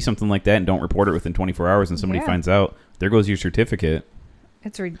you see something like that and don't report it within 24 hours and somebody Yeah. finds out, there goes your certificate.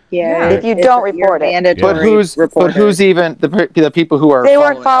 It's Yeah. If you it's- don't you're report it. mandatory But who's even the people who are? They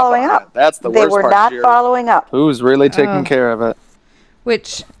weren't following on up. it? That's the They worst were part not here. following up. Who's really taking care of it?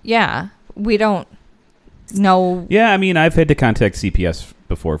 Which, we don't know. Yeah, I mean, I've had to contact CPS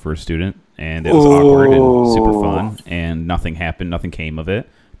before for a student, and it was awkward and super fun, and nothing happened, nothing came of it,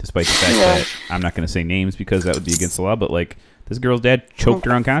 despite the fact that I'm not going to say names because that would be against the law, but, like, this girl's dad choked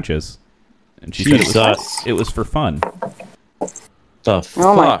her unconscious, and she said it was for fun. the fuck.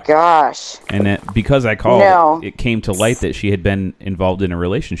 Oh my gosh. And because I called, No. it came to light that she had been involved in a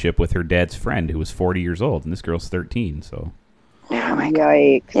relationship with her dad's friend who was 40 years old, and this girl's 13, so... Oh my God.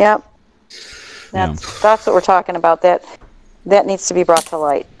 Yikes. Yep. That's what we're talking about. That needs to be brought to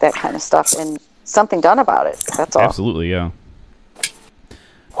light, that kind of stuff, and something done about it. That's all. Absolutely, yeah.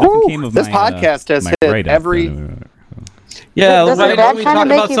 Whew, Came of this my, podcast has my hit write-up. every. Yeah, Does why it don't we kinda talk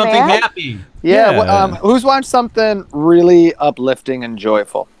make about you something mad? happy? Yeah. Yeah. Who's watched something really uplifting and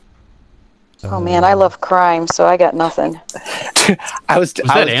joyful? Oh man, I love crime, so I got nothing. I was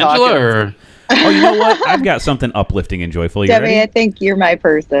that Angela talking. or? Oh, you know what? I've got something uplifting and joyful. You Debbie, ready? I think you're my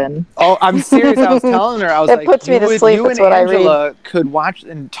person. Oh, I'm serious. I was telling her. I was It like, puts me to sleep, You it's and what I read. Angela could watch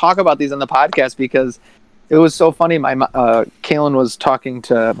and talk about these on the podcast because it was so funny. My Kaylin was talking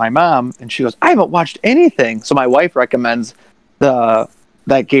to my mom, and she goes, "I haven't watched anything." So my wife recommends that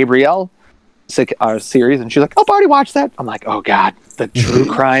Gabrielle series, and she's like, "Oh, I've already watched that." I'm like, "Oh God, the true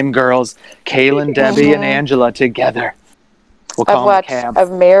crime girls, Kaylin, Debbie, and Angela together." We'll I've call them watched Cab.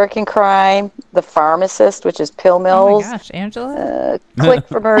 American Crime, The Pharmacist, which is Pill Oh Mills, my gosh, Angela. Click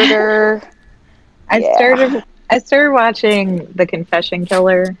for Murder. I started watching The Confession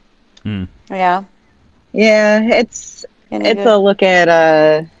Killer. Yeah. Yeah, it's a look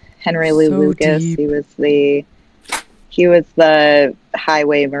at Henry Lee So Lucas. deep. He was the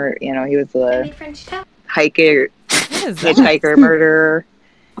highway he was the hiker What is that? hitchhiker murderer.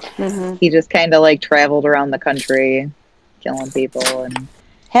 hmm He just kind of like traveled around the country killing people and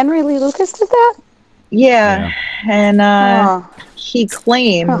Henry Lee Lucas did that? yeah. And Oh. he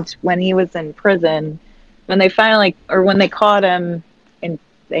claimed when he was in prison, when they caught him, and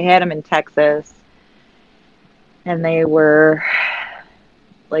they had him in Texas, and they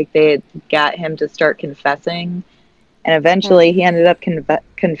had got him to start confessing, and eventually he ended up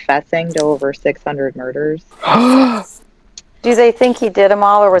confessing to over 600 murders. Do they think he did them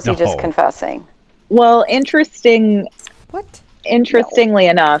all, or was he just No. confessing? Well, interestingly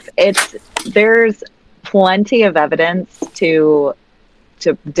enough, there's plenty of evidence to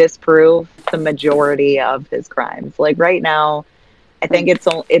disprove the majority of his crimes. Like right now, I think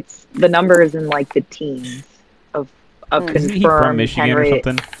it's the numbers in like the teens of Isn't he from confirmed Michigan Henry. or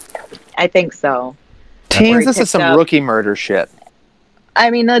something? I think so. Teens, this picked is some up- rookie murder shit. I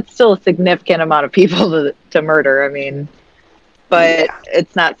mean, that's still a significant amount of people to murder. I mean, but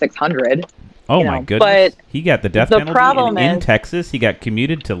it's not 600. Oh you my know, goodness! but He got the death the penalty problem in is- Texas. He got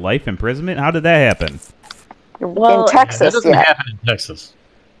commuted to life imprisonment. How did that happen? Well, in Texas, that doesn't yeah. happen in Texas.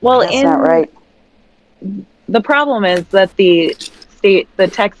 well, That's not right. The problem is that the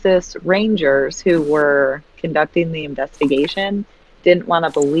Texas Rangers who were conducting the investigation didn't want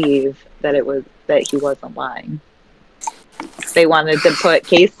to believe that he wasn't lying. They wanted to put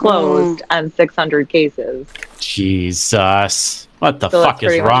case closed on 600 cases. Jesus. What the So that's fuck is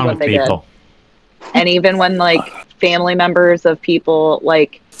pretty much wrong what with they did. people? And even when like family members of people,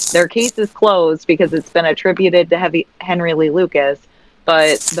 like their case is closed because it's been attributed to Henry Lee Lucas,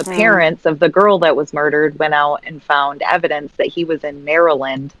 but the parents of the girl that was murdered went out and found evidence that he was in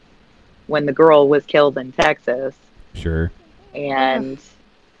Maryland when the girl was killed in Texas. Sure. And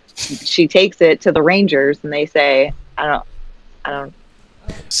she takes it to the Rangers and they say, I don't,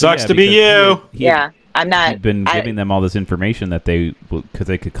 Sucks Yeah, to be because you. he yeah, I'm not. He'd been giving them all this information that because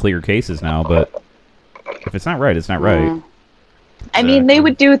they could clear cases now, but if it's not right, it's not right. I mean, they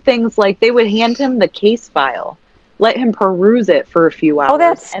would do things like they would hand him the case file, let him peruse it for a few hours, Oh,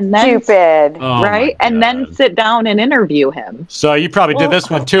 that's and then stupid. Oh right, my and then God. sit down and interview him, So you probably did this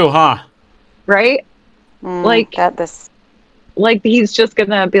one too, huh? right? Like- that this. Like he's just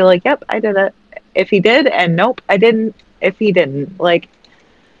gonna be like, "Yep, I did it." If he did, and nope, I didn't. If he didn't, like,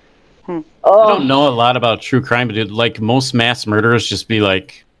 I don't know a lot about true crime, but like most mass murderers just be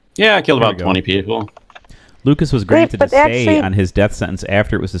like, yeah, I killed There we about go. 20 people. Lucas was granted but a stay actually- on his death sentence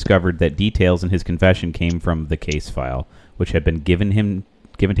after it was discovered that details in his confession came from the case file, which had been given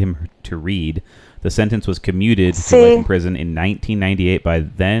to him to read. The sentence was commuted to life in prison in 1998 by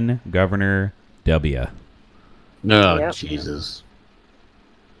then Governor W. Oh, Yep. Jesus.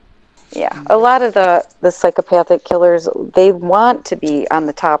 Yeah, a lot of the psychopathic killers, they want to be on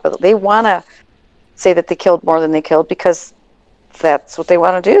the top of. They want to say that they killed more than they killed because that's what they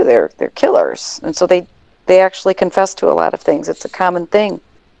want to do. They're killers, and so they actually confess to a lot of things. It's a common thing,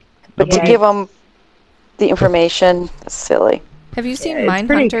 but to Yeah. give them the information, that's silly. Have you seen Yeah, it's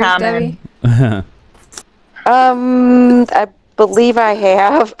pretty Mindhunters, common. Debbie? I believe I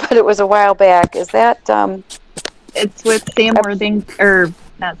have, but it was a while back. Is that it's with Sam Worthington, or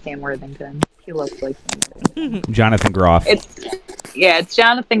not Sam Worthington. He looks like Sam Worthington. Jonathan Groff. It's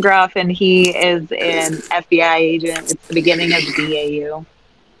Jonathan Groff, and he is an FBI agent. It's the beginning of DAU.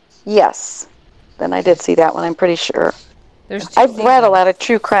 Yes? Then I did see that one. I'm pretty sure. There's two I've read a lot of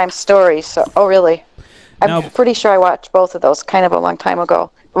true crime stories. So, oh, really? I'm Now- pretty sure I watched both of those kind of a long time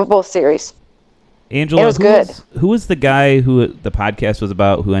ago. Both series. Angela, It was good. Who was the guy who the podcast was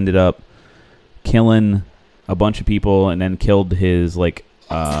about who ended up killing a bunch of people and then killed his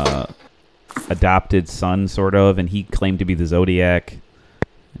adopted son, sort of, and he claimed to be the Zodiac.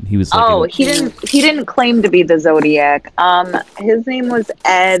 And he was like He didn't claim to be the Zodiac. His name was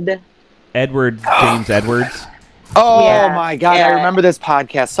Ed. James Edwards. Oh Yeah, my God, yeah. I remember this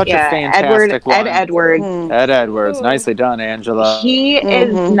podcast. Such a fantastic one. Ed Edwards. Ed Edwards. Nicely done, Angela. He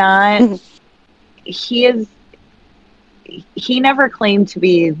is not. He never claimed to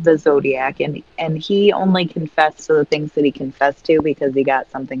be the Zodiac, and he only confessed to the things that he confessed to because he got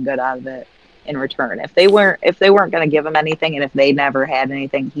something good out of it in return. If they weren't going to give him anything, and if they never had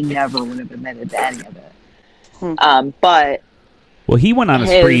anything, he never would have admitted to any of it. But Well, he went on a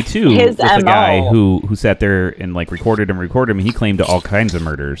His- spree too his with a guy MO. who sat there and like recorded him. And he claimed to all kinds of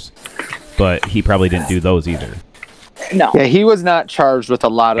murders, but he probably didn't do those either. no, Yeah, he was not charged with a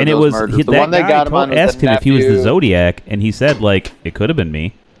lot of And it those was murders. he, The that one they guy got him on was asked the him if he was the nephew. Zodiac, and he said like it could have been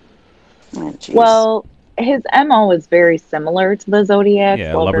me. Oh, jeez. well, his MO is very similar to the Zodiac.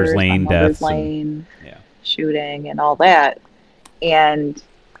 Yeah, Lover's Lovers Lane on Lover's deaths and- Lane, Yeah. shooting, and all that. And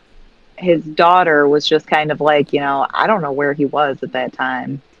his daughter was just kind of like, I don't know where he was at that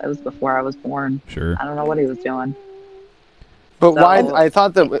time. That was before I was born. Sure. I don't know what he was doing. But So- why? I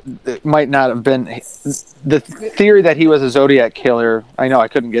thought that it might not have been the theory that he was a Zodiac killer. I know I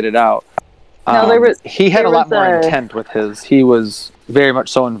couldn't get it out. No, he had a there lot was more a- intent with his. He was very much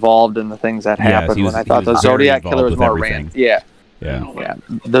so involved in the things that Yes, happened. he was- when I he thought the was very Zodiac killer involved was with more everything. random. Yeah, Yeah. yeah.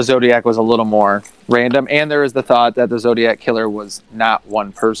 The Zodiac was a little more random, and there is the thought that the Zodiac killer was not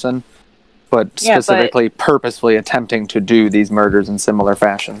one person, but Yeah, but- specifically purposefully attempting to do these murders in similar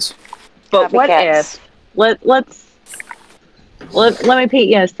fashions. But what Copycats. if let me paint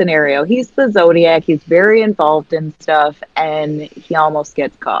you a scenario. He's the Zodiac. He's very involved in stuff, and he almost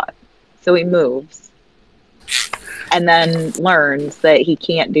gets caught. So he moves, and then learns that he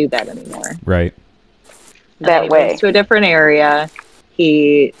can't do that anymore. Right. And then That he way. moves to a different area.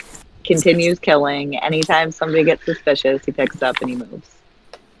 He continues killing. Anytime somebody gets suspicious, he picks up and he moves.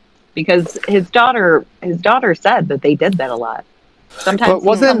 Because his daughter said that they did that a lot. Sometimes But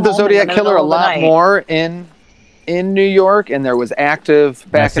wasn't the Zodiac Killer a lot more in New York, and there was active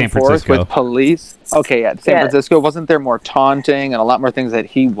back San and forth Francisco. with police? Okay, yeah, San Francisco. Wasn't there more taunting and a lot more things that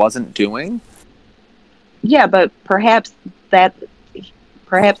he wasn't doing? Yeah, but perhaps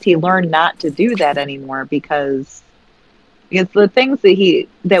he learned not to do that anymore because the things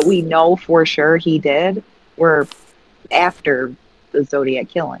that we know for sure he did were after the Zodiac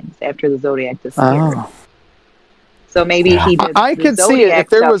killings, after the Zodiac disappeared. Oh. So maybe he did. I the could see it Zodiac if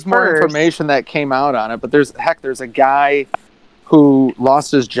there stuff was more first. information that came out on it. But there's a guy who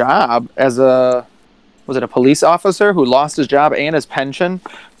lost his job as a police officer who lost his job and his pension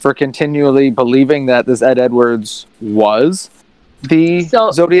for continually believing that this Ed Edwards was the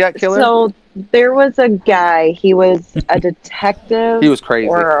Zodiac Killer. So there was a guy. He was a detective. He was crazy.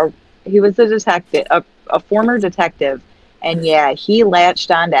 He was a detective, a former detective. And yeah, he latched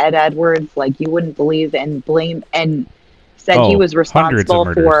on to Ed Edwards like you wouldn't believe, and said he was responsible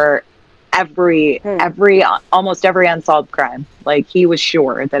for almost every unsolved crime. Like he was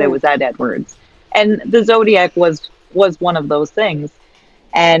sure that it was Ed Edwards, and the Zodiac was one of those things.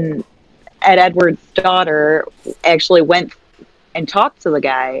 And Ed Edwards' daughter actually went and talked to the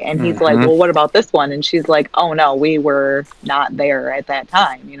guy, and he's like, well, what about this one? And she's like, oh no, we were not there at that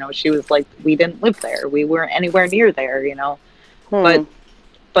time. She was like, we didn't live there. We weren't anywhere near there,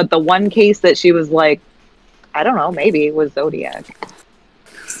 But the one case that she was like, I don't know, maybe it was Zodiac.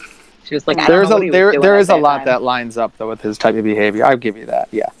 She was like, I don't know what he was doing there at is a that lot time. that lines up though with his type of behavior. I'll give you that.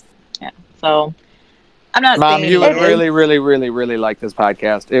 Yeah. Yeah. So I'm not Mom, saying you would it really, is. really, really, really like this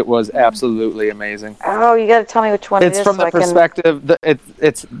podcast. It was absolutely amazing. Oh, you got to tell me which one It's it is. from the perspective.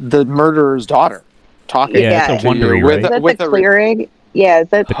 It's the murderer's daughter talking. Yeah, it's a to you Wondery, with, right? Is with that the the clearing? Yeah, is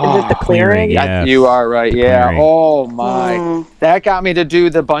it the clearing? Yeah. Yes. You are right. Yeah. Clearing. Oh my, that got me to do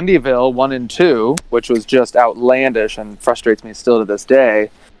the Bundyville 1 and 2, which was just outlandish and frustrates me still to this day.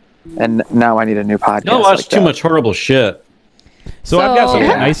 And now I need a new podcast. Don't watch like too that. much horrible shit. So I've got something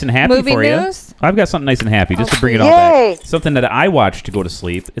nice and happy movie for news? you. I've got something nice and happy just to bring it all Yay! back. Something that I watched to go to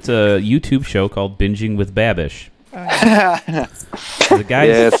sleep. It's a YouTube show called Binging with Babish. The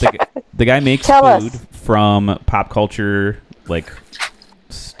guy makes Tell food us. from pop culture, like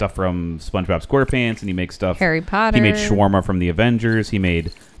stuff from SpongeBob SquarePants, and he makes stuff. Harry Potter. He made shawarma from the Avengers. He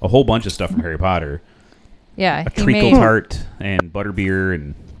made a whole bunch of stuff from Harry Potter. Yeah, A he treacle made tart and butterbeer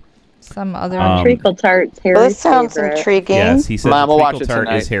and some other. Treacle tarts. Well, Harry's this sounds favorite. intriguing. yes, he said Mom, the we'll watch treacle it tart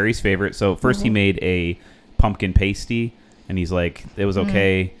tonight. is Harry's favorite. So 1st he made a pumpkin pasty, and he's like, it was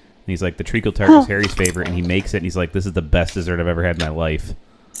okay. And he's like, the treacle tart is Harry's favorite, and he makes it, and he's like, this is the best dessert I've ever had in my life.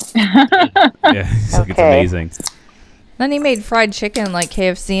 Yeah, he's like, it's Okay. amazing. Then he made fried chicken like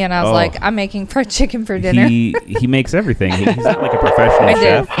KFC, and I was Oh. like, I'm making fried chicken for dinner. He makes everything. He's not like a professional I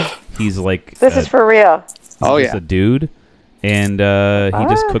did. chef. He's like This is for real. Oh, just yeah. a dude, and he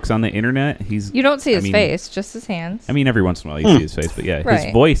just cooks on the internet. You don't see his I mean, face, just his hands. I mean, every once in a while you see his face, but yeah, his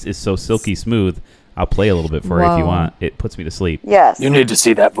Right. voice is so silky smooth. I'll play a little bit for you if you Whoa. want. It puts me to sleep. Yes. You need to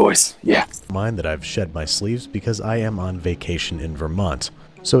see that voice. Yeah. Mind that I've shed my sleeves because I am on vacation in Vermont.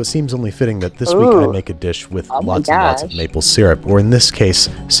 So it seems only fitting that this week I make a dish with Oh my lots and lots of gosh. maple syrup, or in this case,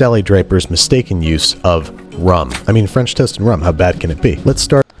 Sally Draper's mistaken use of rum. I mean, French toast and rum, how bad can it be? Let's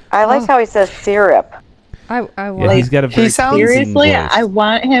start. I like how he says syrup. I Yeah, he's got a very sounds- pleasing Seriously, voice. I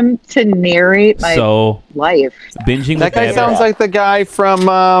want him to narrate my So life. binging That with guy Babish. sounds like the guy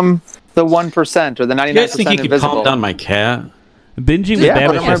from the 1% or the 99% You guys think you could invisible. calm down my cat? Binging with Yeah,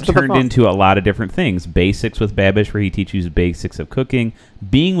 put Babish him has right to the turned phone. into a lot of different things. Basics with Babish, where he teaches basics of cooking.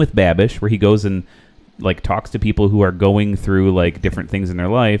 Being with Babish, where he goes and like talks to people who are going through like different things in their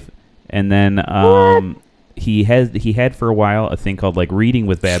life. And then he had for a while a thing called like Reading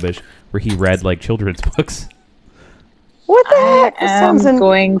with Babish, where he read like children's books. What the heck? This I'm sounds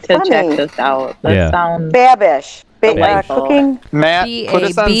going to funny. check this out. That Yeah. sounds Babish. Delightful. Cooking. Matt, put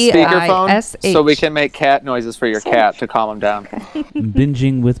us on speakerphone BABISH. so we can make cat noises for your cat to calm him down.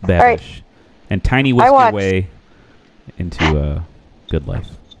 Binging with Babish. right. And Tiny whisked watched- away into a good life.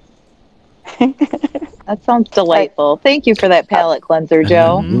 that sounds delightful. Thank you for that palate cleanser,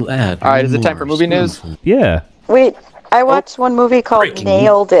 Joe. All right, is it time for movie news? Yeah. Wait, I watched one movie called Breaking.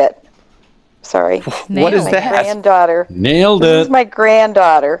 Nailed It. Sorry. What is Nailed. My that? granddaughter. Nailed This is it. my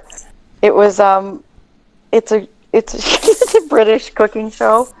granddaughter. It was it's a it's a British cooking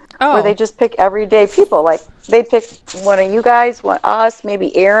show Oh. where they just pick everyday people. Like they pick one of you guys, one us,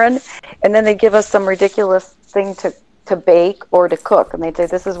 maybe Aaron, and then they give us some ridiculous thing to bake or to cook, and they say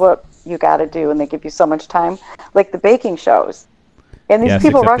this is what you got to do, and they give you so much time, like the baking shows. And these Yes,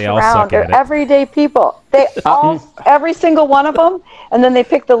 people except rush they all around. suck They're at it. everyday people. They all, every single one of them, and then they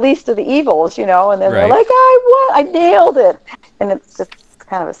pick the least of the evils, and then they're Right. like, I nailed it. and it's just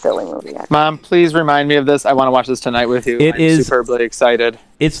kind of a silly movie. Actually. Mom, please remind me of this. I want to watch this tonight with you. It I'm is- superbly excited.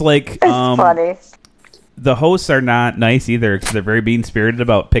 It's like It's funny. the hosts are not nice either because they're very mean-spirited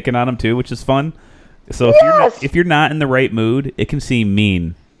about picking on them too, which is fun. So if you're not in the right mood, it can seem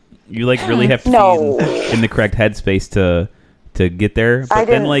mean. You like really have to be in the correct headspace to get there. But I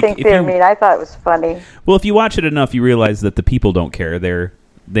didn't then, like, think if they were you, mean. I thought it was funny. well, if you watch it enough, you realize that the people don't care.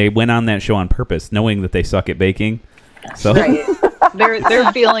 They went on that show on purpose, knowing that they suck at baking. So Right.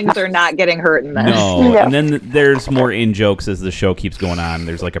 Their feelings are not getting hurt in this. no, Yeah. and then there's more in jokes as the show keeps going on.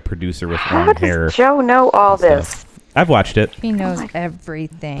 There's like a producer with How long does hair. Joe know all and this? stuff. I've watched it. He knows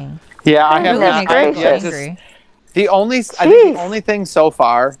everything. Yeah, I have Really not. makes I me have yet to angry. The only, I think the only thing so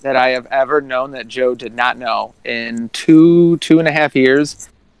far that I have ever known that Joe did not know in two and a half years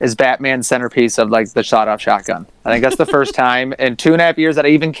is Batman's centerpiece of like the shot-off shotgun. I think that's the first time in 2.5 years that I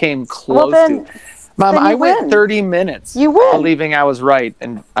even came close then- to. Mom, then I you went win. 30 minutes You win. believing I was right,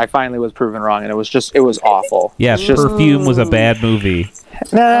 and I finally was proven wrong, and it was awful. Yeah, It's just, Perfume was a bad movie.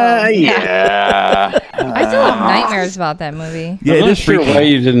 yeah. I still have nightmares about that movie. Yeah, I'm it not is sure freaky. why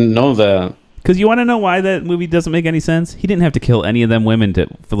you didn't know that. Because you want to know why that movie doesn't make any sense? He didn't have to kill any of them women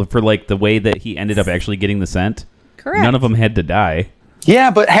for like the way that he ended up actually getting the scent. Correct. None of them had to die.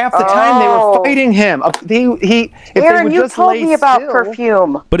 Yeah, but half the time they were fighting him. If they Aaron, would you just told lay me about still-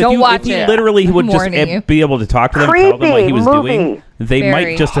 Perfume. But Don't if watch he it. literally I'm would just warning you. be able to talk to them, tell them what he was Creepy doing, they Very.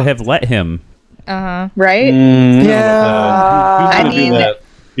 might just have let him. Right? Yeah. Who's I gonna do mean- that?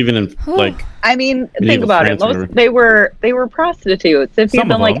 Even in like I mean, think Medieval about France it. or Most whatever. they were prostitutes. If you've Some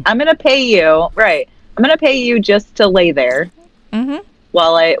been of like, them. I'm gonna pay you, right? I'm gonna pay you just to lay there. Mm-hmm.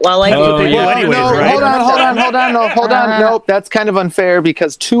 While I Oh, do yeah. the- anyways, no, right? hold on. Nope, that's kind of unfair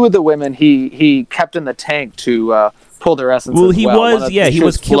because two of the women he kept in the tank to pull their essence. Well, as he well. was, One of- yeah, he she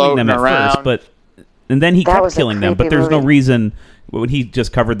was killing them at floating first, around. but and then he That kept was a killing them. But creepy there's no movie. reason when he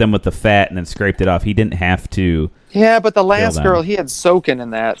just covered them with the fat and then scraped it off. He didn't have to. yeah, but the last them. girl he had soaking in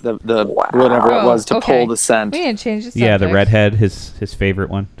that the whatever it was to pull the scent. We didn't change the subject. Yeah, the redhead, his favorite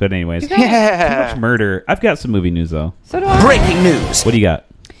one. But anyways, too Yeah. much murder. I've got some movie news though. So do I. Breaking news. What do you got?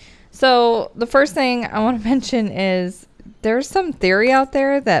 So the first thing I want to mention is there's some theory out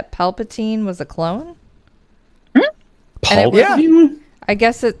there that Palpatine was a clone. And it was- Yeah. I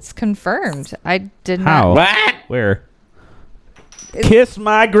guess it's confirmed. I did How? not. Where? Kiss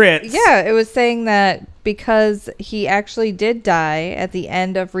my grits. Yeah, it was saying that because he actually did die at the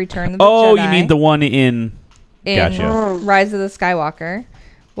end of Return of the Oh, Jedi. you mean the one in? in Gotcha. Rise of the Skywalker.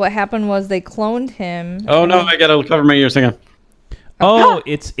 What happened was they cloned him. Oh no, I gotta cover my ears. Hang on. Oh,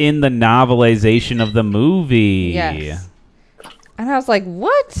 it's in the novelization of the movie. Yes. And I was like,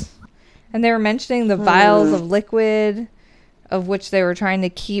 what? And they were mentioning the vials of liquid of which they were trying to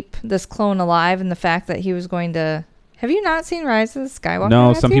keep this clone alive and the fact that he was going to... Have you not seen Rise of the Skywalker?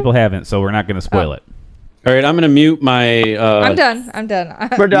 No, some Matthew? people haven't, so we're not going to spoil Oh. it. All right, I'm gonna mute my. I'm done.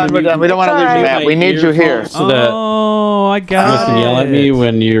 We're done. We don't want to lose you, alright. Matt. We need you here. So that Oh, I you got can yell at me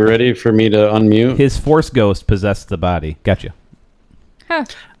when you're ready for me to unmute. His force ghost possessed the body. Gotcha. Huh.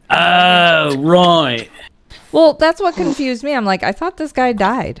 Oh, right. Well, that's what confused me. I'm like, I thought this guy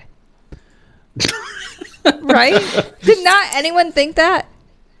died. Right? Did not anyone think that?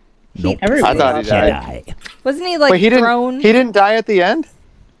 Nope. I thought he died. Wasn't he like Wait, he thrown didn't. He didn't die at the end.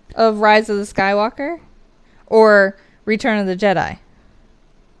 of Rise of the Skywalker? Or Return of the Jedi?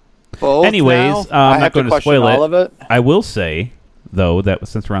 Both Anyways, now? I I'm have not going to question spoil all it. of it. I will say, though, that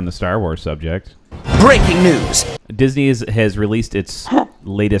since we're on the Star Wars subject, Breaking news. Disney has released its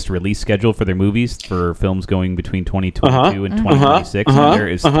latest release schedule for their movies for films going between 2022 and 2026. And there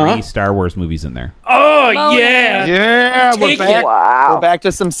is 3 Star Wars movies in there. Oh yeah. Yeah, we're back. Wow. We're back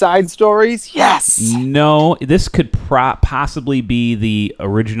to some side stories. Yes. No, this could possibly be the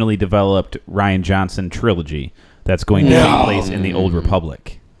originally developed Rian Johnson trilogy that's going to take place in the Old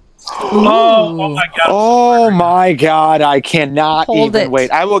Republic. Oh my god. Oh my God! I cannot Hold even it. wait.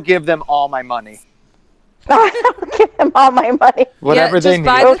 I will give them all my money. Give him all my money. Whatever yeah, they just need.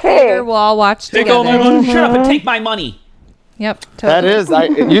 buy the Okay. theater. We'll all watch Take together. all my money. Shut up and take my money. Yep. That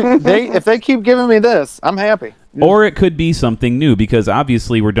Totally. is, if they keep giving me this, I'm happy. Or it could be something new because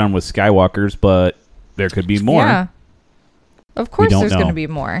obviously we're done with Skywalkers, but there could be more. Yeah. Of course, don't there's going know. to be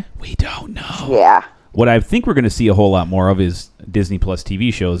more. We don't know. Yeah. What I think we're going to see a whole lot more of is Disney Plus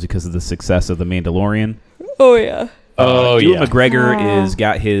TV shows because of the success of The Mandalorian. Oh yeah. Oh Ewan yeah. McGregor is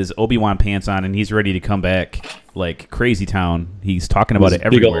got his Obi-Wan pants on and he's ready to come back like Crazy Town. He's talking about it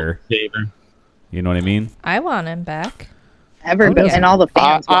Big old everywhere. gamer. You know what I mean? I want him back. Everybody and all the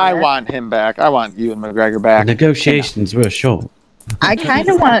fans. I want it. want him back. I want Ewan McGregor back. Negotiations were short. I kind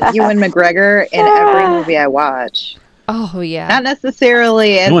of want Ewan McGregor in every movie I watch. Oh yeah. Not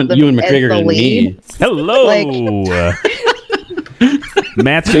necessarily as I want the, Ewan as McGregor the and lead. me. Hello.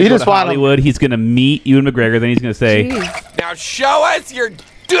 Matt's So going you to go just to want him- Hollywood. He's going to meet Ewan McGregor. Then he's going to say, Jeez. Now show us your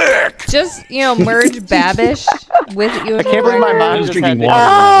dick. Just merge Babish with you. I can't believe my mom was just drinking had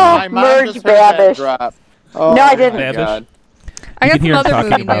water. My mom merge just heard that Babish. drop. Oh, No, I didn't. my Babish? God. I You got can hear some him other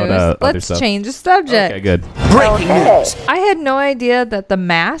talking movie about, news. other Let's stuff. change the subject. okay, good. Breaking Okay. news. I had no idea that the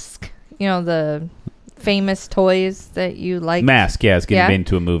Mask, the famous toys that you like, Mask, yeah, it's getting Yeah. made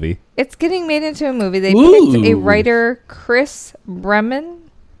into a movie. it's getting made into a movie. They Ooh. picked a writer, Chris Bremner.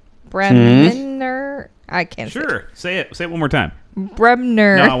 I can't Sure. Say it. Say it one more time.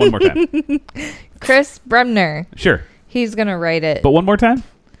 Bremner. No, one more time. Chris Bremner. Sure. He's gonna write it. But one more time?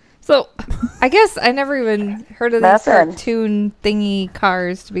 So, I guess I never even heard of these Nothing. cartoon thingy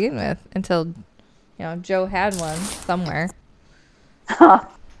cars to begin with until, Joe had one somewhere.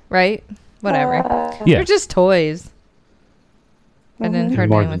 Right? Whatever. Yeah. They're just toys. I didn't hurt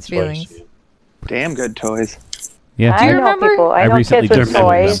More anyone's than twice. feelings. Damn good toys. Yeah. I you know remember? people. I I know recently kids with took some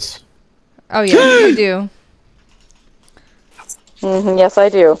of toys. Oh, yeah, I do. Yes, I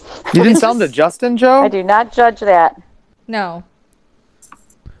do. You didn't sell them to Justin, Joe? I do not judge that. No.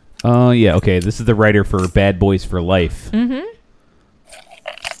 Oh, yeah. Okay. This is the writer for Bad Boys for Life.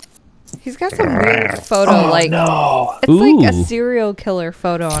 He's got some weird photo, No. it's like a Ooh. serial killer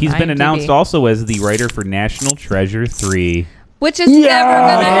photo on He's been IMDb, announced also as the writer for National Treasure 3. which is never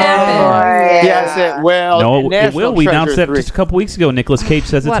gonna happen. Yes, it will. No, it National will. We announced Treasure that 3. just a couple weeks ago. Nicolas Cage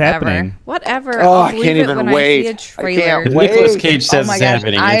says it's Whatever. happening. Whatever. Oh, I'll I believe can't it even when wait. I see a I trailer. can't If wait. Nicolas Cage says my it's gosh,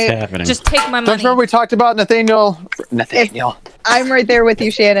 happening, it's happening. Just take my Don't you money. remember we talked about Nathaniel? I'm right there with you,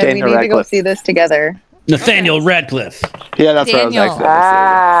 Shannon. Daniel we need to go Radcliffe. see this together. Nathaniel Radcliffe. Yeah, that's what I was Daniel. actually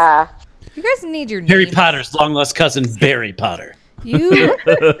gonna say. You guys need your Harry names. Potter's long lost cousin, Barry Potter. You.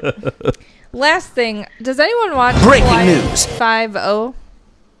 Last thing, does anyone watch Breaking Hawaii news. 5-0?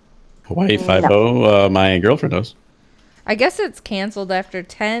 Hawaii 5-0, my girlfriend knows. I guess it's canceled after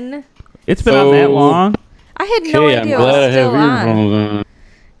 10. It's been on that So- long. I had no Okay, I'm idea it glad I was still have on. earphones.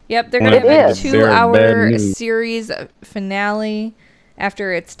 Yep, they're When going to I have a think it's very bad 2-hour news. series finale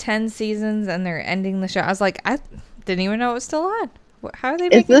after its 10 seasons, and they're ending the show. I was like, I didn't even know it was still on. How are they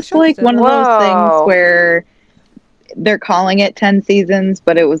Is making this shows like still? one of those Whoa. things where they're calling it 10 seasons,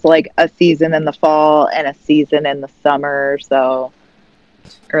 but it was like a season in the fall and a season in the summer,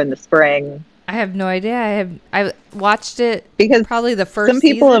 or in the spring? I have no idea. I watched it Because probably the first some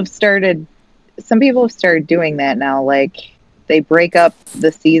people season. have started doing that now. Like they break up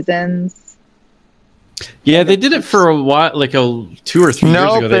the seasons. Yeah, they did it for a while, like 2 or 3 years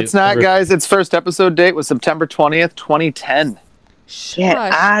ago. Nope, it's not, guys. Its first episode date was September 20th, 2010. Get Shush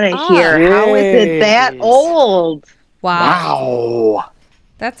out of up. here! How is it that Jeez. old? Wow. Wow.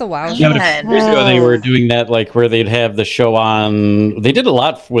 That's a wild Yeah, one. but a few years ago they were doing that, like where they'd have the show on. They did a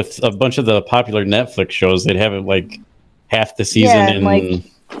lot with a bunch of the popular Netflix shows. They'd have it like half the season Yeah, in.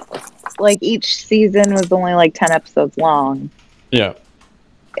 like each season was only like 10 episodes long. Yeah.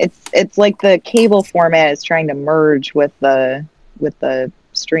 It's like the cable format is trying to merge with the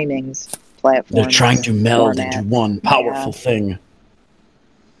streamings platform. They're trying to meld format. into one powerful thing.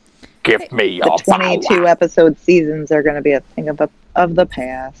 Give me The your 22 power. episode seasons are going to be a thing of the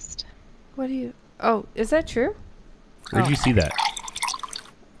past. What do you? Oh, is that true? Where'd you see that?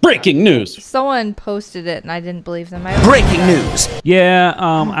 Breaking news. Someone posted it and I didn't believe them. Breaking news. Yeah,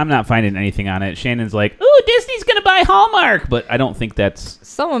 I'm not finding anything on it. Shannon's like, "Ooh, Disney's gonna buy Hallmark," but I don't think that's.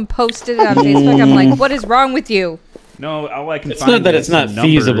 Someone posted it on Facebook. I'm like, what is wrong with you? No, all I can It's find not that is it's not some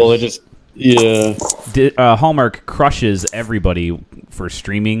feasible. It numbers. just Hallmark crushes everybody for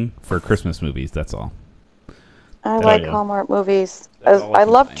streaming for Christmas movies. That's all. I like yeah. Hallmark movies. That's all I I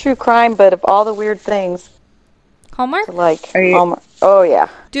can love find. true crime, but of all the weird things, Hallmark? I like Are you- Hallmark. Oh yeah.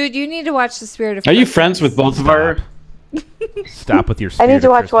 Dude, you need to watch The Spirit of Are you Christmas. friends with both of our? Stop with your. I Spirit need to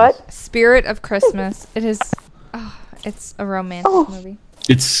of watch Christmas. what? Spirit of Christmas. It is. Oh, it's a romantic movie.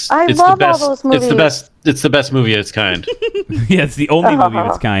 It's I it's love the all best. those It's the movies. best. It's the best movie of its kind. Yeah, it's the only movie of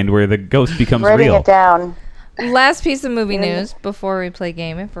its kind where the ghost becomes Writing real. it down. Last piece of movie news before we play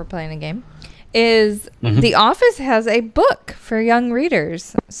game, if we're playing a game, is The Office has a book for young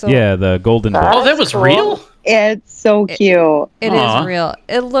readers. So Yeah, the Golden Book. Oh, that was cool. real. It's so cute. it Aw. is real.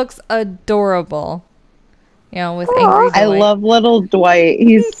 It looks adorable. You know, with angry I Dwight. love little Dwight.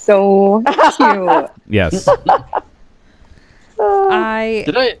 He's so cute. Yes. I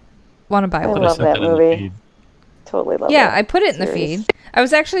Did I? want to buy I one. love sent that in the movie. feed. Totally love it. Yeah, I put it in the Series. feed. I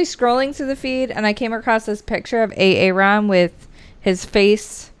was actually scrolling through the feed and I came across this picture of Aaron with his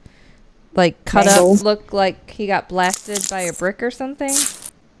face like cut Mangled. up, looked like he got blasted by a brick or something.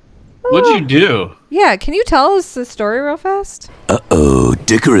 What'd you do? Yeah, can you tell us the story real fast? Uh-oh,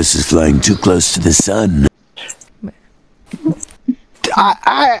 Dickerus is flying too close to the sun.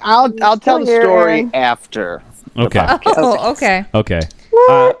 I'll tell the here, story Aaron. after. Okay. Oh, okay. Okay.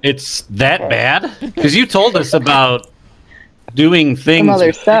 It's that bad? Because you told us about doing Some things.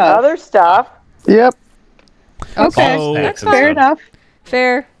 other stuff. Other stuff. Yep. Okay, Oh, that's fair fair enough.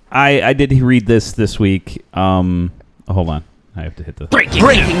 Fair. I did read this week. Hold on. I have to hit the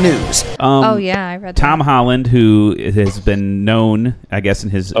Breaking news. Oh, yeah, I read Tom that. Holland, who has been known, I guess, in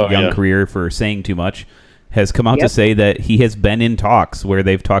his young yeah. career for saying too much, has come out to say that he has been in talks where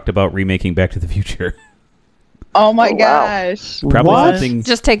they've talked about remaking Back to the Future. Oh my Oh, wow. gosh. Probably What? something.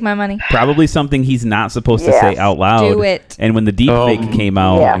 Just take my money. Probably something he's not supposed to say Yes. out loud. Do it. And when the deep fake came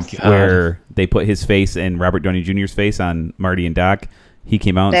out, yes. where they put his face and Robert Downey Jr.'s face on Marty and Doc, he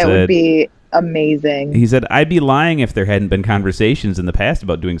came out and That said, would be amazing. he said, I'd be lying if there hadn't been conversations in the past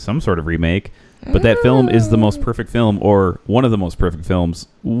about doing some sort of remake, but that film is the most perfect film, or one of the most perfect films,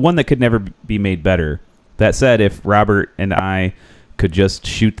 one that could never be made better. That said, if Robert and I could just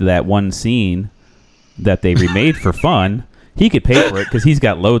shoot that one scene that they remade for fun, he could pay for it because he's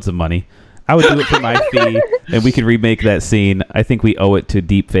got loads of money. I would do it for my fee, and we could remake that scene. I think we owe it to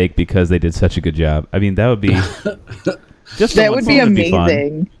Deepfake because they did such a good job. I mean, that would be just That would be fun.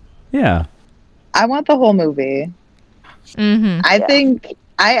 amazing. Yeah. I want the whole movie. Mm-hmm.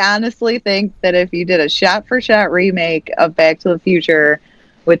 I honestly think that if you did a shot-for-shot remake of Back to the Future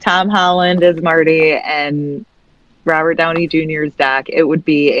with Tom Holland as Marty and Robert Downey Jr.'s Doc, it would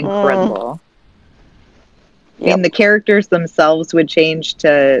be incredible. I mean, the characters themselves would change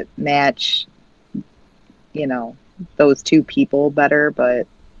to match, those two people better, but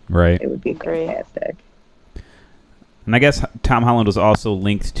Right. it would be fantastic. And I guess Tom Holland was also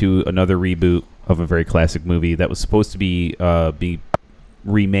linked to another reboot of a very classic movie that was supposed to be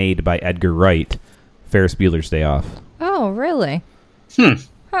remade by Edgar Wright, Ferris Bueller's Day Off. Oh, really?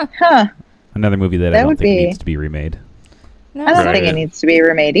 Huh. Another movie that I That don't would think be- needs to be remade. No. I don't Right. think it needs to be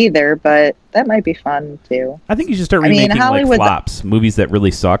remade either, but that might be fun too. I think you should start I mean, remaking like Hollywood- flops, movies that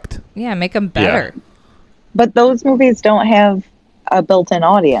really sucked. Yeah, make them better. But those movies don't have a built-in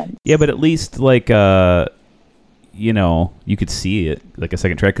audience. Yeah, but at least like you could see it like a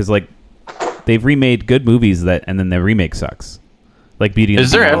second track because like they've remade good movies and then the remake sucks. Like Beauty and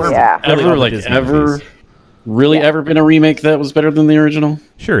Is the there Beast. ever, Yeah. Really all the like, Disney ever, movies. really ever been a remake that was better than the original?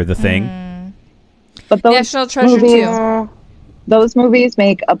 Sure, The Thing. But those National Treasure movies, 2. those movies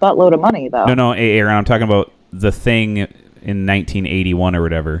make a buttload of money, though. No, Aaron, I'm talking about The Thing in 1981 or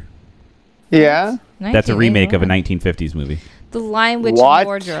whatever. Yeah. That's a remake of a 1981. 1950s movie. The Lion, Witch, What? and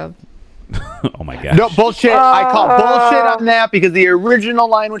Wardrobe. Oh my gosh. No, bullshit. I call bullshit on that because the original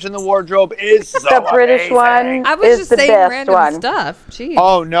Lion Witch in the Wardrobe is so The British amazing. one I was is just the saying best random one. stuff. Jeez.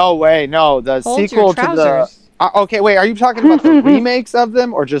 Oh, no way. No, the Hold your sequel to the... trousers. Okay, wait, are you talking about the remakes of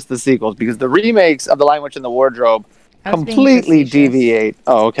them or just the sequels? Because the remakes of The Lion Witch in the Wardrobe I was being completely facetious. deviate.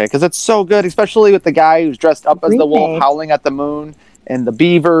 Oh, okay, because it's so good, especially with the guy who's dressed up as the wolf Remakes. howling at the moon and the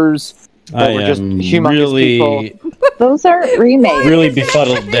beavers that I were just am humongous people. really, Those aren't remakes. really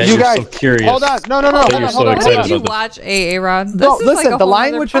befuddled that You you're guys, so curious. hold on. No, that hold you're on, so hold on. What excited did you about watch, A.A. Ron? This No, is listen, like a The whole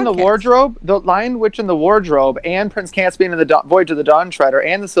Lion other Witch in the podcast. Wardrobe, The Lion Witch in the Wardrobe, and Prince Caspian and the Voyage of the Dawn Treader,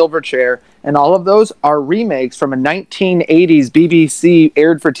 and The Silver Chair, and all of those are remakes from a 1980s BBC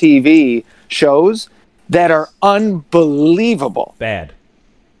aired for TV shows that are unbelievable. Bad.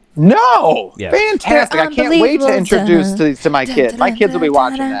 No, Yeah. fantastic! They're I can't wait to unbelievable. introduce these to my kids. My kids will be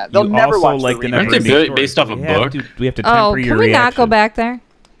watching that. They'll You never also watch like the the remake. Aren't they Neverending based Story. off a We have book? to- We have to Oh, temper your can we not go reaction. back there?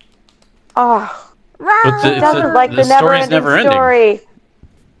 Oh, But it doesn't like the story's never ending never story.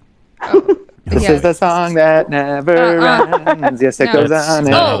 This Yeah. is the song that never ends. Yes, it No. goes That's on.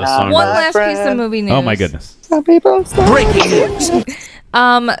 not how and the on, song One my last piece of friend. movie news. Oh my goodness. Some people say- Breaking news.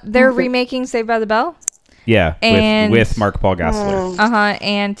 They're remaking Saved by the Bell. Yeah, And- with Mark Paul Gosselaar.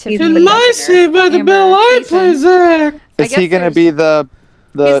 And He's Tiffany. the governor. Saved by the Bell, I play Zach. I Is guess he going to there's- be the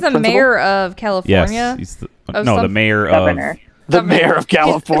He's the principal? mayor of California. Yes, he's the Of no, the some- mayor Governor. The mayor of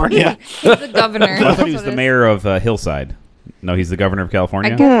California. He's the governor. of. I thought he was That's the what it mayor of Hillside. No, he's the governor of is.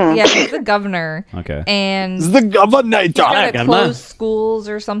 California. I guess, yeah, he's the governor. Okay. And This is the governor. he's gonna Governor. close schools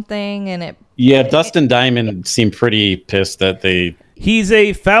or something, and it Yeah, Dustin Diamond seemed pretty pissed that they. He's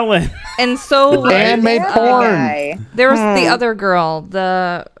a felon. and so And made That porn. guy. there was the other girl.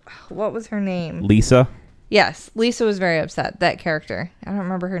 What was her name? Lisa Yes, Lisa was very upset. That character. I don't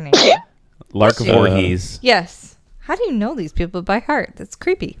remember her name. Lark Voorhees. Yes. How do you know these people by heart? That's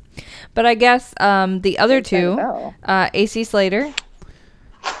creepy. But I guess the other two, Bell. AC Slater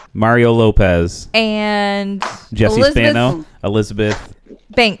Mario Lopez. and Jesse Elizabeth, Spano. Elizabeth.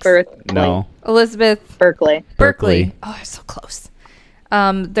 Banks. No. Elizabeth Berkley. Berkley. Oh, I'm so close.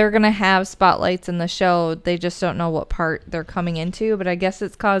 They're going to have spotlights in the show. They just don't know what part they're coming into, but I guess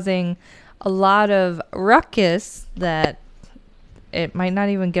it's causing a lot of ruckus that it might not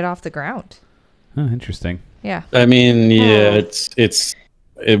even get off the ground. Oh, interesting. Yeah. I mean, yeah,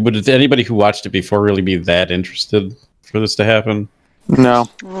 would anybody who watched it before really be that interested for this to happen? No.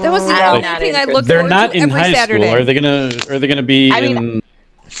 That was the I'm only not thing I interested. looked They're forward not to in every high Saturday. school. Are they gonna be I mean, in?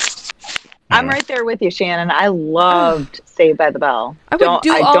 I'm right there with you, Shannon. I loved Saved by the Bell. I would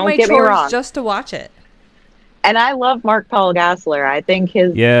do all my get me wrong. chores just to watch it. And I love Mark Paul Gosselaar. I think he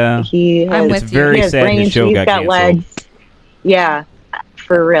I'm has, with It's very he has sad range, his show he's got got canceled. legs. Yeah,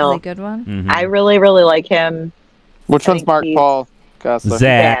 for real. Really good one. Mhm. I really, really like him. Which I one's think Mark he's- Paul Gosselaar?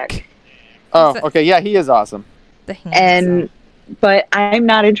 Zach. Oh, okay. Yeah, he is awesome. The handsome. But I'm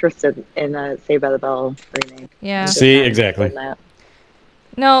not interested in a Saved by the Bell remake. Yeah. I'm just See, not exactly. interested in that.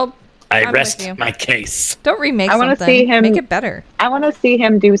 No. I I'm rest with you. my case. Don't remake I wanna something. see him- Make it better. I want to see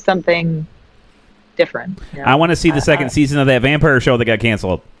him do something different. you know? I want to see the second season of that vampire show that got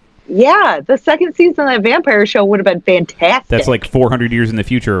canceled. Yeah, the second season of that vampire show would have been fantastic. That's like 400 years in the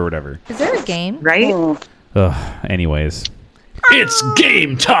future or whatever. Is there a game? right. Ugh, anyways. It's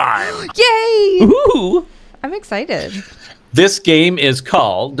game time. Yay! Ooh. I'm excited. This game is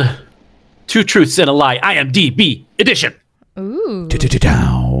called Two Truths and a Lie IMDb edition. Ooh.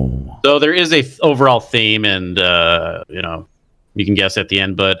 So there is a overall theme, and you can guess at the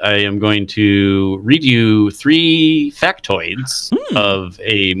end. But I am going to read you 3 factoids of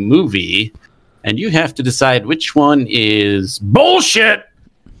a movie, and you have to decide which one is bullshit.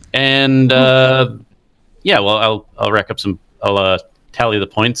 And yeah, well, I'll rack up some. I'll tally the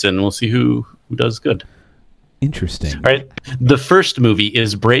points, and we'll see who does good. Interesting. All right. The first movie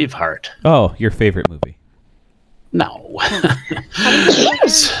is Braveheart. Oh, your favorite movie. No.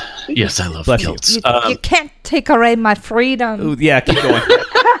 Yes, I love Bless you. kilts. You can't take away my freedom. Ooh, yeah, keep going.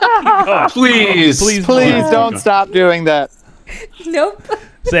 Please. Please don't stop doing that. Nope.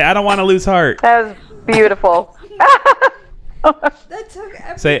 Say, I don't want to lose heart. That was beautiful. That took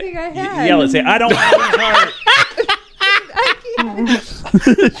Say, everything I had. yell it. Say, I don't want to lose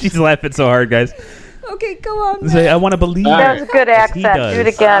heart. She's laughing so hard, guys. Okay, go on. Say, I want to believe. All That was a good Yes, he accent. Do it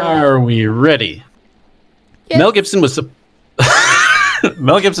does. again. Are we ready? Yes. Mel Gibson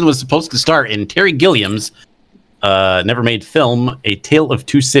was supposed to star in Terry Gilliam's never-made film A Tale of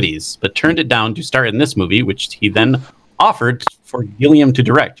Two Cities, but turned it down to star in this movie, which he then offered for Gilliam to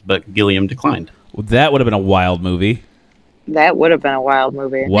direct, but Gilliam declined. Well, that would have been a wild movie. That would have been a wild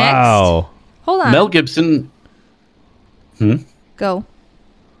movie. Wow. Hold on. Mel Gibson Go.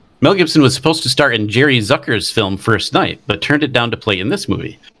 Mel Gibson was supposed to star in Jerry Zucker's film First Night, but turned it down to play in this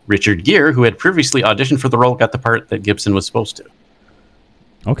movie. Richard Gere, who had previously auditioned for the role, got the part that Gibson was supposed to.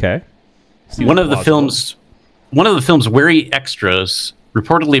 Okay. One of the film's wary extras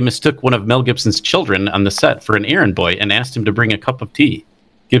reportedly mistook one of Mel Gibson's children on the set for an errand boy and asked him to bring a cup of tea.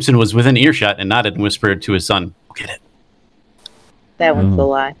 Gibson was within earshot and nodded and whispered to his son, "Go get it." That one's a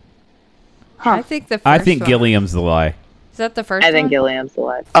lie. I think the first I think one. Gilliam's the lie. Is that the first I one? think Gilliam's the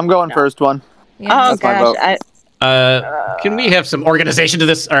lie. I'm going first one. Yeah. Oh That's my vote. gosh, Can we have some organization to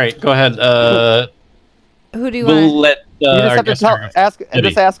this? All right, go ahead. Who do you We'll want? let You our just have to guest tell, start. ask, Debbie.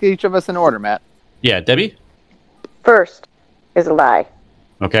 just ask each of us in order, Matt. Yeah, Debbie. First is a lie.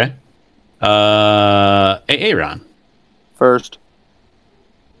 Okay. Aaron. First.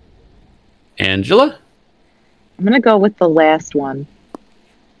 Angela. I'm gonna go with the last one.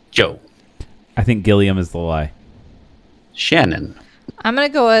 Joe. I think Gilliam is the lie. Shannon. I'm going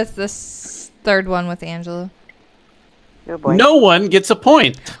to go with this third one with Angela. Oh boy. No one gets a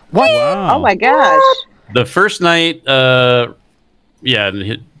point. Wow. Oh my gosh. The first night, Mel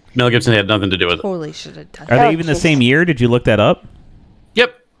Gibson had nothing to do with it. Totally should have done Are that. they even the same year? Did you look that up?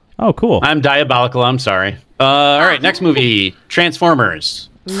 Yep. Oh, cool. I'm diabolical. I'm sorry. All right, next movie, Transformers.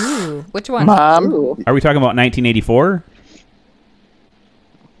 Ooh. Which one? Mom. Ooh. Are we talking about 1984?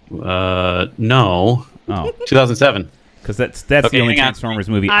 No, Oh, 2007. because that's Okay, the only hang on. Transformers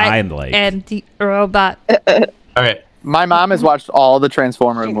movie I like. And the robot. All right, My mom has watched all the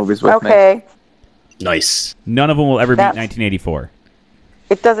Transformers movies with me. Okay. nice. None of them will ever beat That's- 1984.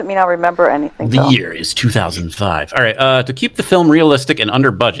 It doesn't mean I'll remember anything. The though. year is 2005. All right, to keep the film realistic and under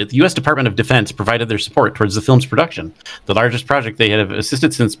budget, the U.S. Department of Defense provided their support towards the film's production, the largest project they have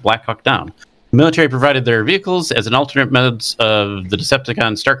assisted since Black Hawk Down. The military provided their vehicles as an alternate methods of the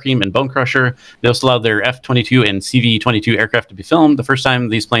Decepticon Starscream and Bone Crusher. They also allowed their F-22 and CV-22 aircraft to be filmed, the first time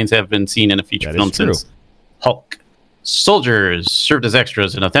these planes have been seen in a feature That is film true. since Hulk. Soldiers served as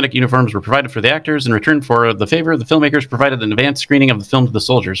extras, and authentic uniforms were provided for the actors. In return for the favor, the filmmakers provided an advanced screening of the film to the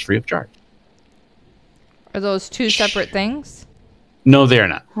soldiers free of charge. Are those two separate things? No, they are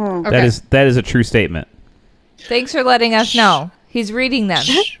not. Okay. That is a true statement. Thanks for letting us know. He's reading them.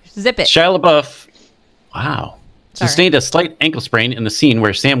 Zip it. Shia LaBeouf, wow, Sorry. sustained a slight ankle sprain in the scene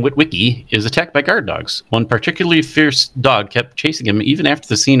where Sam Witwicky is attacked by guard dogs. One particularly fierce dog kept chasing him even after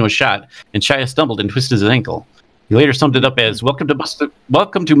the scene was shot, and Shia stumbled and twisted his ankle. He later summed it up as, welcome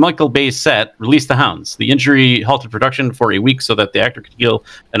to Michael Bay's set, release the hounds. The injury halted production for a week so that the actor could heal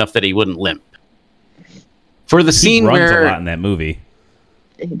enough that he wouldn't limp. For the scene He runs where... a lot in that movie.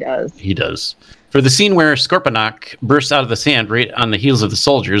 He does. He does. For the scene where Scorponok bursts out of the sand right on the heels of the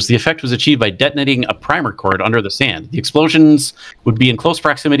soldiers, the effect was achieved by detonating a primer cord under the sand. The explosions would be in close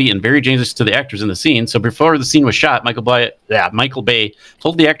proximity and very dangerous to the actors in the scene. So before the scene was shot, Michael Bay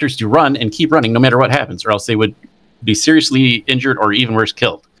told the actors to run and keep running no matter what happens, or else they would be seriously injured or even worse,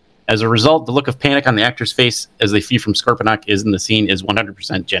 killed. As a result, the look of panic on the actor's face as they flee from Scorponok is in the scene is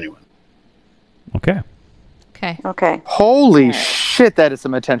 100% genuine. Okay. Okay. Holy shit, that is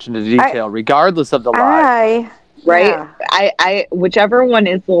some attention to detail, regardless of the lie. Right? Yeah. I whichever one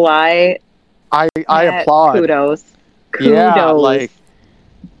is the lie, I Matt, applaud. Kudos. Yeah,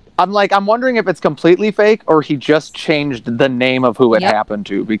 I'm wondering if it's completely fake or he just changed the name of who it Yep. happened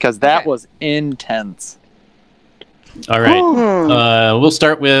to, because that was intense. All right. We'll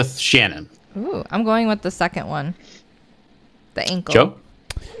start with Shannon. Ooh, I'm going with the second one. The ankle. Joe?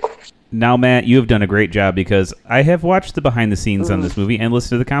 Now, Matt, you have done a great job because I have watched the behind the scenes on this movie and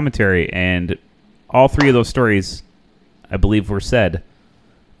listened to the commentary, and all three of those stories, I believe, were said,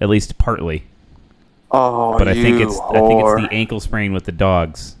 at least partly. Oh, But I think it's the ankle sprain with the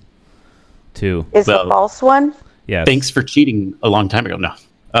dogs, too. Is the false one? Yeah. Thanks for cheating a long time ago. No.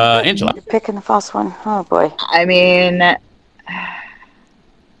 Angela. You're picking the false one. Oh, boy. I mean, I'm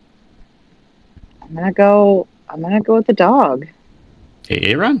gonna go with the dog. Hey,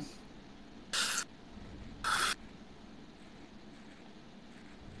 Aaron?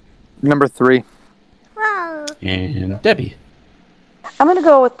 Number 3. And Debbie. I'm going to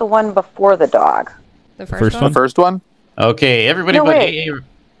go with the one before the dog. The First The one? first one? Okay, everybody No, but wait. AA.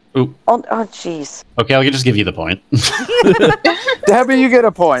 Ooh, Oh, jeez. okay, I'll just give you the point. Debbie, you get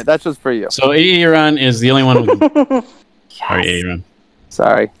a point. That's just for you. So Aaron is the only one who... Sorry, Aaron.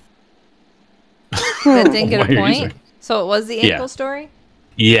 Sorry. That didn't get Why are a you point? saying- So it was the Yeah. ankle story?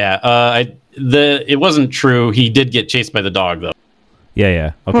 Yeah, it wasn't true. He did get chased by the dog, though.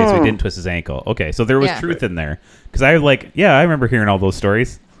 Yeah. Okay, so he didn't twist his ankle. Okay, so there was Yeah. truth in there. Because I remember hearing all those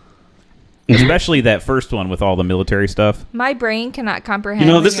stories. Especially that first one with all the military stuff. My brain cannot comprehend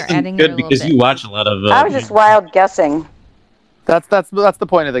You know, when this you're isn't adding good your little because bit. you watch a lot of... I was just wild guessing. That's the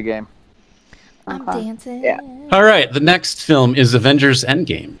point of the game. I'm dancing. Yeah. All right, the next film is Avengers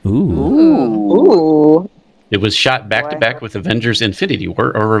Endgame. Ooh. It was shot back-to-back with Avengers Infinity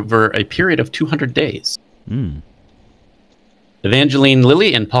War over a period of 200 days. Evangeline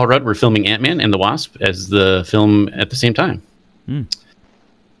Lilly and Paul Rudd were filming Ant-Man and the Wasp as the film at the same time.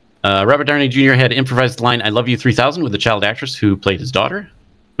 Robert Downey Jr. had improvised the line, "I love you 3000" with the child actress who played his daughter.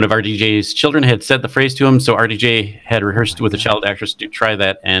 One of RDJ's children had said the phrase to him, so RDJ had rehearsed with the child actress to try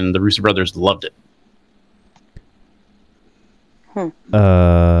that, and the Russo brothers loved it. Wait.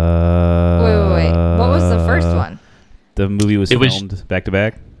 What was the first one? The movie was filmed back to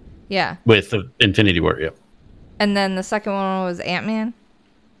back? Yeah. With Infinity War, yeah. And then the second one was Ant-Man?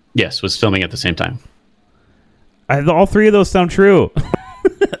 Yes, was filming at the same time. All three of those sound true.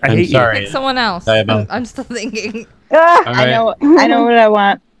 I'm hate you. sorry. Pick someone else. I know. I'm still thinking. All right. I know what I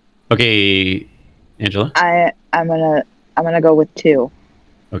want. Okay, Angela. I'm gonna go with 2.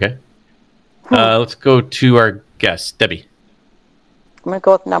 Okay. Let's go to our guest, Debbie. I'm going to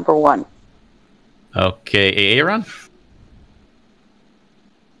go with number 1. Okay, Aaron.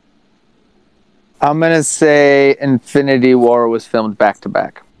 I'm going to say Infinity War was filmed back to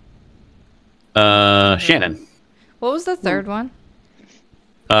back. Shannon. What was the third one?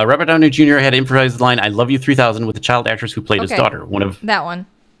 Robert Downey Jr. had improvised the line, "I love you 3000" with the child actress who played his daughter. One of That one.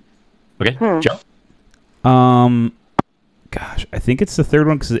 Okay, Joe. Gosh, I think it's the third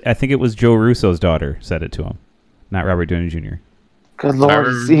one because I think it was Joe Russo's daughter said it to him, not Robert Downey Jr. Good Lord,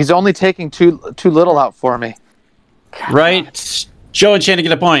 he's only taking too little out for me. Right. Joe and Shannon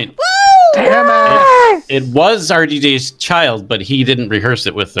get a point. Damn it! It was RDJ's child, but he didn't rehearse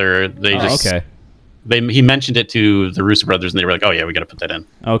it with her. They okay. He mentioned it to the Russo brothers, and they were like, "Oh yeah, we got to put that in."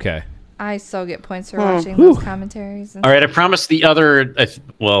 Okay. I so get points for watching those commentaries. And All right, I promise the other.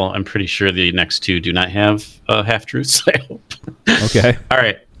 I'm pretty sure the next two do not have half truths. I hope. Okay. All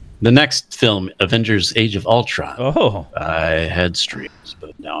right. The next film, Avengers: Age of Ultron. Oh, I had streams,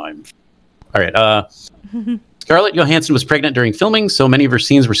 but now I'm. All right. Scarlett Johansson was pregnant during filming, so many of her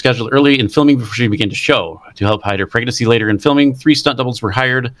scenes were scheduled early in filming before she began to show. To help hide her pregnancy later in filming, 3 stunt doubles were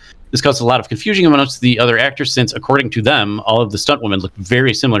hired. This caused a lot of confusion amongst the other actors, since, according to them, all of the stunt women looked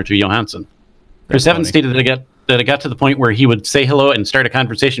very similar to Johansson. Chris Evans stated that it got to the point where he would say hello and start a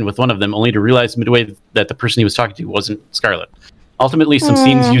conversation with one of them, only to realize midway that the person he was talking to wasn't Scarlett. Ultimately, some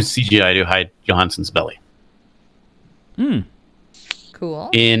scenes used CGI to hide Johansson's belly. Cool.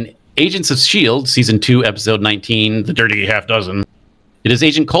 In Agents of S.H.I.E.L.D., Season 2, Episode 19, The Dirty Half Dozen, it is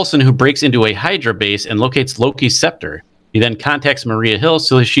Agent Coulson who breaks into a Hydra base and locates Loki's scepter. He then contacts Maria Hill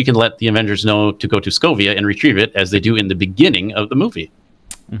so that she can let the Avengers know to go to Sokovia and retrieve it, as they do in the beginning of the movie.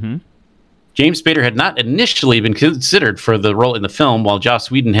 Mm-hmm. James Spader had not initially been considered for the role in the film. While Joss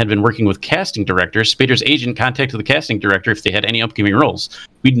Whedon had been working with casting directors, Spader's agent contacted the casting director if they had any upcoming roles.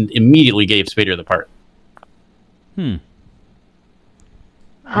 Whedon immediately gave Spader the part.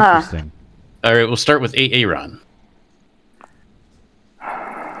 Interesting. All right, we'll start with Aaron.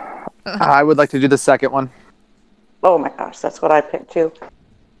 I would like to do the second one. Oh my gosh, that's what I picked too.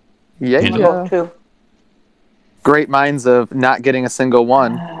 Yeah. Angela? Too. Great minds of not getting a single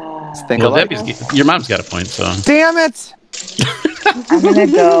one. Think Well, alike. Debbie's, your mom's got a point, so. Damn it! I'm gonna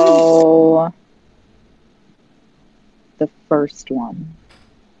go the first one.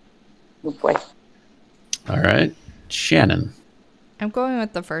 Oh boy. All right, Shannon. I'm going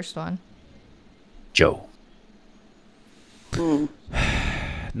with the first one. Joe.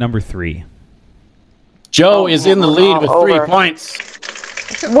 Number 3. Joe is in the lead with 3 points.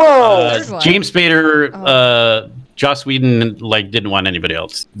 Whoa! Third one. James Spader, Joss Whedon, didn't want anybody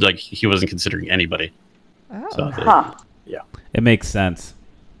else. He wasn't considering anybody. Oh. So It makes sense.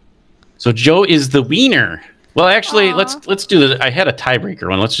 So Joe is the wiener. Well, actually, let's do the. I had a tiebreaker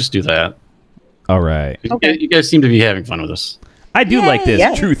one. Let's just do that. All right. You guys seem to be having fun with this. I do like this.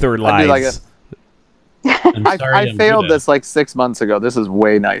 Yeah. Truth or I lies. do like it. I'm sorry, I I'm failed good at this like 6 months ago. This is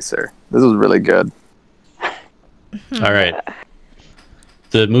way nicer. This is really good. it. All right.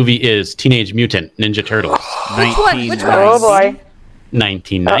 The movie is Teenage Mutant Ninja Turtles, Which one? Which one? Oh boy.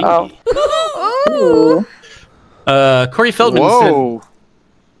 1990. Uh-oh. Ooh. Corey Feldman Whoa.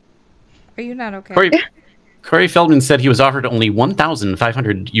 Are you not okay? Corey Feldman said he was offered only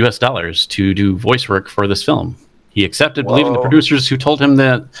 $1,500 to do voice work for this film. He accepted, believing the Whoa. producers who told him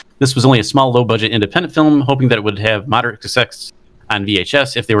that this was only a small, low-budget independent film, hoping that it would have moderate success on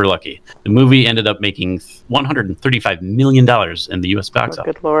VHS if they were lucky. The movie ended up making $135 million in the U.S. box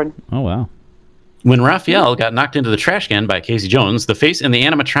office. Good Lord. Oh, wow. When Raphael got knocked into the trash can by Casey Jones, the face in the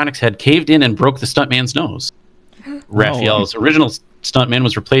animatronics head caved in and broke the stuntman's nose. Raphael's original stuntman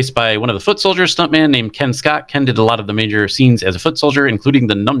was replaced by one of the foot soldiers stuntman named Ken Scott. Ken did a lot of the major scenes as a foot soldier, including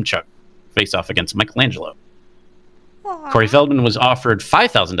the nunchuck face-off against Michelangelo. Corey Feldman was offered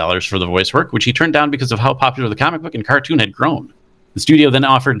 $5,000 for the voice work, which he turned down because of how popular the comic book and cartoon had grown. The studio then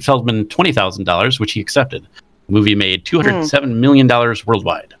offered Feldman $20,000, which he accepted. The movie made $207 million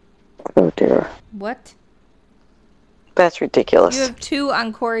worldwide. Oh dear. What? That's ridiculous. You have 2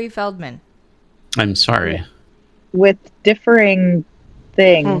 on Corey Feldman. I'm sorry. With differing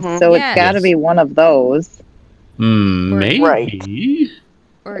things, Mhm. so Yeah. it's got to Yes. be one of those. Maybe. Right.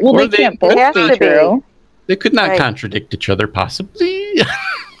 Or Well, Or they can't It has both to be true. They could not Right. contradict each other, possibly.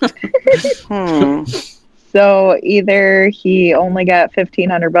 So either he only got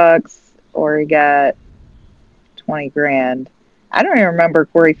 $1,500 or he got 20 grand. I don't even remember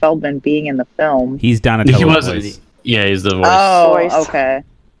Corey Feldman being in the film. He's Donatello. He wasn't. voice. Yeah, he's the voice. Oh, Voice. okay.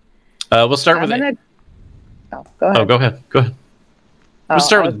 We'll start I'm with gonna. Oh, go ahead. Oh, go ahead. Go ahead. Oh, We'll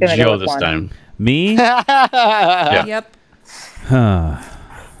start I was with gonna go Joe with this one. time. Me? Yeah. Yep.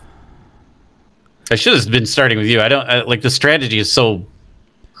 I should have been starting with you. The strategy is so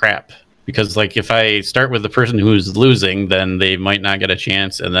crap because if I start with the person who's losing, then they might not get a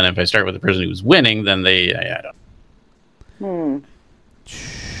chance, and then if I start with the person who's winning, then I don't.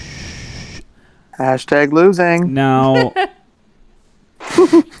 Hashtag losing. No.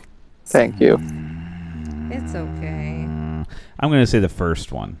 Thank you. It's okay. I'm going to say the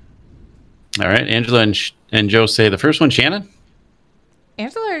first one. All right, Angela and Joe say the first one. Shannon.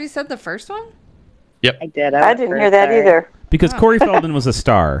 Angela already said the first one? I did. I didn't hear that either. Because Corey Feldman was a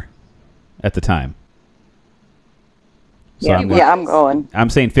star at the time. So Yeah. I'm, Yeah, I'm going. I'm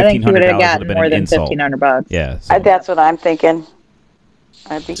saying I think he $1,500 would would have have gotten been more an than insult. $1,500. Yeah. So. That's what I'm thinking.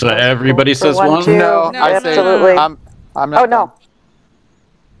 I'd be So going everybody for says one? too. No, I say absolutely. I'm not. Oh no.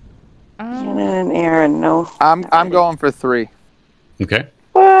 Um, And Aaron, no. I'm going for 3. Okay.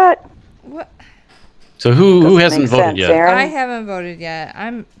 What? what? So who Doesn't hasn't make voted sense, yet? Aaron. I haven't voted yet.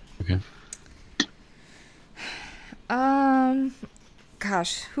 I'm Okay.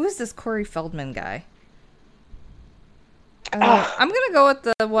 Gosh, who is this Corey Feldman guy? I'm gonna go with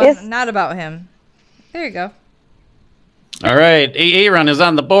the one not about him. There you go. All right, Aaron is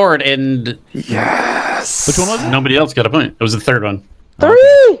on the board, and Yes. which one was it? Nobody else got a point. It was the third one.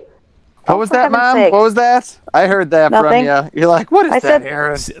 3. What was for that, heaven's Mom? sakes. What was that? I heard that Nothing. from you. You're like, what is I that, said-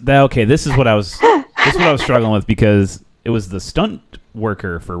 Aaron? Okay, this is what I was struggling with because it was the stunt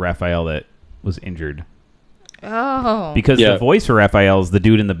worker for Raphael that was injured. Oh. Because Yeah. the voice for Raphael is the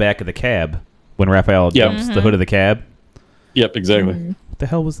dude in the back of the cab when Raphael jumps the hood of the cab. Yep, exactly. What the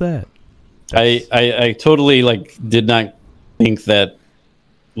hell was that? I totally did not think that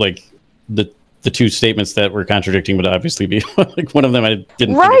the two statements that were contradicting would obviously be one of them. I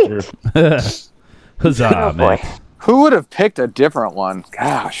didn't Right. think it through. Huzzah, Oh, man. boy. Who would have picked a different one?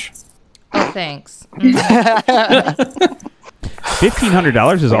 Gosh. Oh, thanks.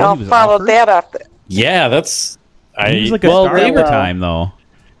 $1,500 is all I'll he was follow offered. that up. Yeah, that's He was like a star they at the were time, though.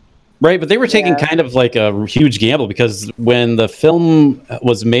 right, but they were taking kind of like a huge gamble because when the film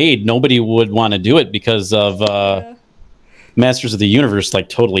was made, nobody would want to do it because of Masters of the Universe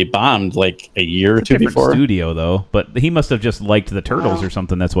totally bombed like a year or two Different before. studio, though. But he must have just liked the Turtles or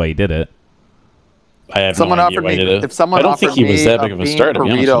something. That's why he did it. I have Someone no idea offered why he me. did it. If someone I don't offered think he was me that big of a bean star, to be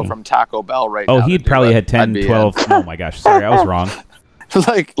honest burrito with you. from Taco Bell right Oh, now. he'd to do probably it, had 10, I'd be in. 12. Oh, my gosh. Sorry, I was wrong.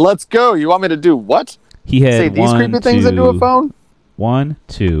 Like, let's go. You want me to do what? He had Say these creepy things into a phone? 1,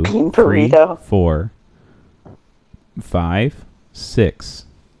 2, Bean 3, burrito. 4, 5, 6,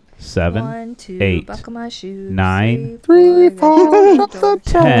 7, 1, 2, 8, buckle my shoes. 9, 3, 4, shut the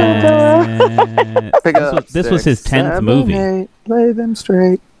 10. Pick up This was his 10th 6, 7, movie. 8, lay them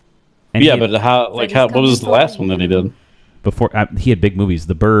straight. And Yeah, he had- but what was the last one that he did? before he had big movies: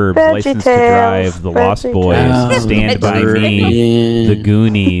 The Burbs, License to VeggieTales, Drive, The Lost Boys, VeggieTales. Stand by Me, The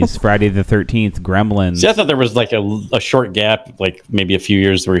Goonies, Friday the 13th, Gremlins. See, I thought there was a short gap, maybe a few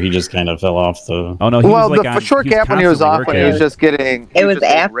years where he just kind of fell off the. Oh no, he Well, was like the on, short he was gap when he was constantly off, when he working. was just getting. It he was just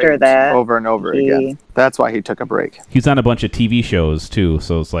getting after raped that. over and over He- again. That's why he took a break. He was on a bunch of TV shows too,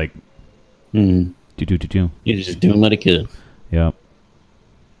 so it's like, do. He was just doing what he could. Yep.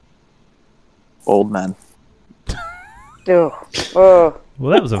 Old men. Ew. Oh,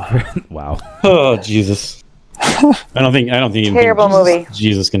 Well, that was a wow. Oh Jesus! I don't think even Terrible movie.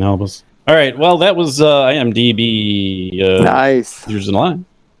 Jesus can help us. All right, well that was IMDb. Nice. Here's in line.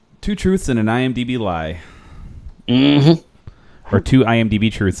 2 truths and an IMDb lie, Mm-hmm. or 2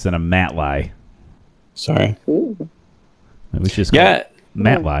 IMDb truths and a Matt lie. Sorry. We should just call Yeah. it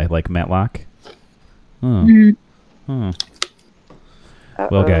Matt lie, like Matlock.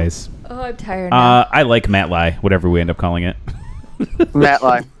 Well, guys, Oh, I'm tired now. I like Matt lie, whatever we end up calling it.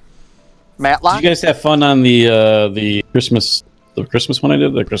 Matlock. Did Matlock? you guys have fun on the Christmas one I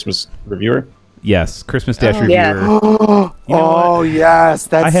did, the Christmas reviewer? Yes, Christmas Dash Oh, Reviewer. yeah. You know Oh, what? yes.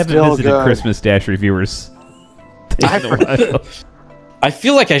 That's I haven't still visited good. Christmas Dash Reviewers. in a while. I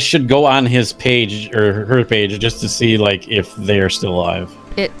feel like I should go on his page or her page just to see if they are still alive.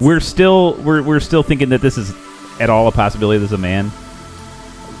 It's We're still thinking that this is at all a possibility. This is a man.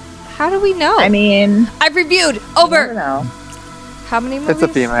 how do we know? I mean, I've reviewed I don't over know. how many movies? It's a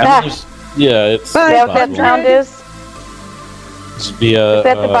female. Ah. Yeah, it's. is that what that possible. sound is? Should be, Is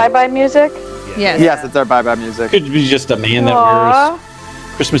that the bye-bye music? Yes. Yes, it's our bye-bye music. Could be just a man that Aw.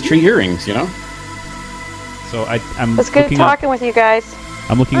 wears Christmas tree earrings, you know? So I'm It's good looking talking with you guys.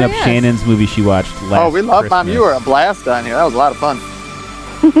 I'm looking Oh, up yes. Shannon's movie she watched last. Oh, we love Mom. Christmas. You were a blast on here. That was a lot of fun.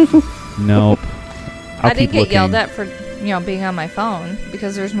 Nope. I didn't get yelled looking. at for being on my phone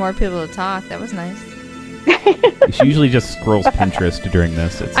because there's more people to talk. That was nice. She usually just scrolls Pinterest during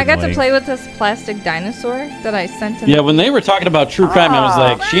this. It's I got to annoying. play with this plastic dinosaur that I sent in Yeah, when they were talking about true crime, I was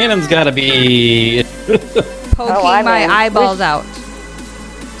like, Shannon's got to be. poking Oh, I my mean, eyeballs out.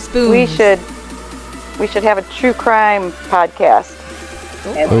 Spoons. We should have a true crime podcast.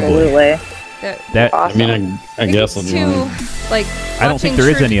 Absolutely. That I mean, I guess I'll it's do too one. like. I don't think watching there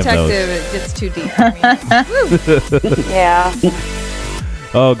is True any of those. Detective, It gets too deep for me. Yeah.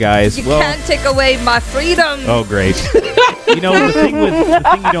 Oh, guys. You well, can't take away my freedom. oh, great. You know, the thing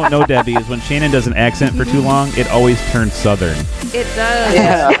you don't know, Debbie, is when Shannon does an accent for too long, it always turns Southern. It does.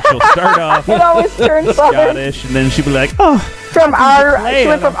 Yeah. She'll start off It always turns southern. Scottish, and then she'll be like, "Oh, From hey, she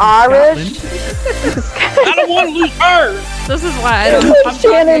went from I'm Irish. I don't want to lose her! This is why I don't.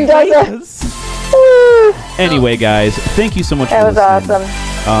 Shannon does it. Anyway, guys, thank you so much That for was listening.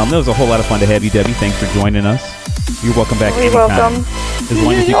 awesome. That was a whole lot of fun to have you, Debbie. Thanks for joining us. You're welcome back You're anytime. welcome. As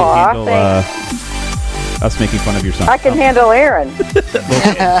long as you can Aw, handle us making fun of your son. I can handle Aaron.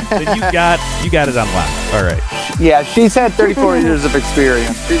 Then you got it on lock. All right. Yeah, she's had 34 years of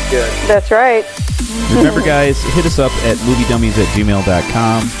experience. She's good. That's right. Remember, guys, hit us up at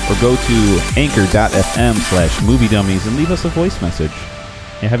moviedummies@gmail.com or go to anchor.fm/moviedummies and leave us a voice message.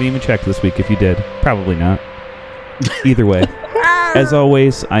 I haven't even checked this week if you did. Probably not. Either way. As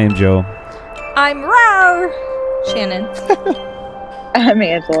always, I am Joe. I'm Rar. Shannon. I'm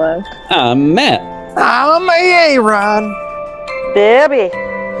Angela. I'm Matt. I'm A-Rod. Debbie.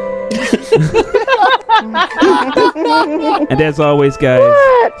 And as always, guys,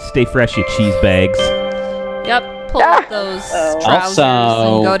 stay fresh, you cheese bags. Yep. Pull up those trousers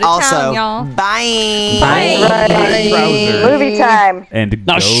and go to town, y'all. Bye. Bye. Trousers. Movie time. And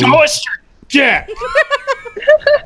Now go show us your dick.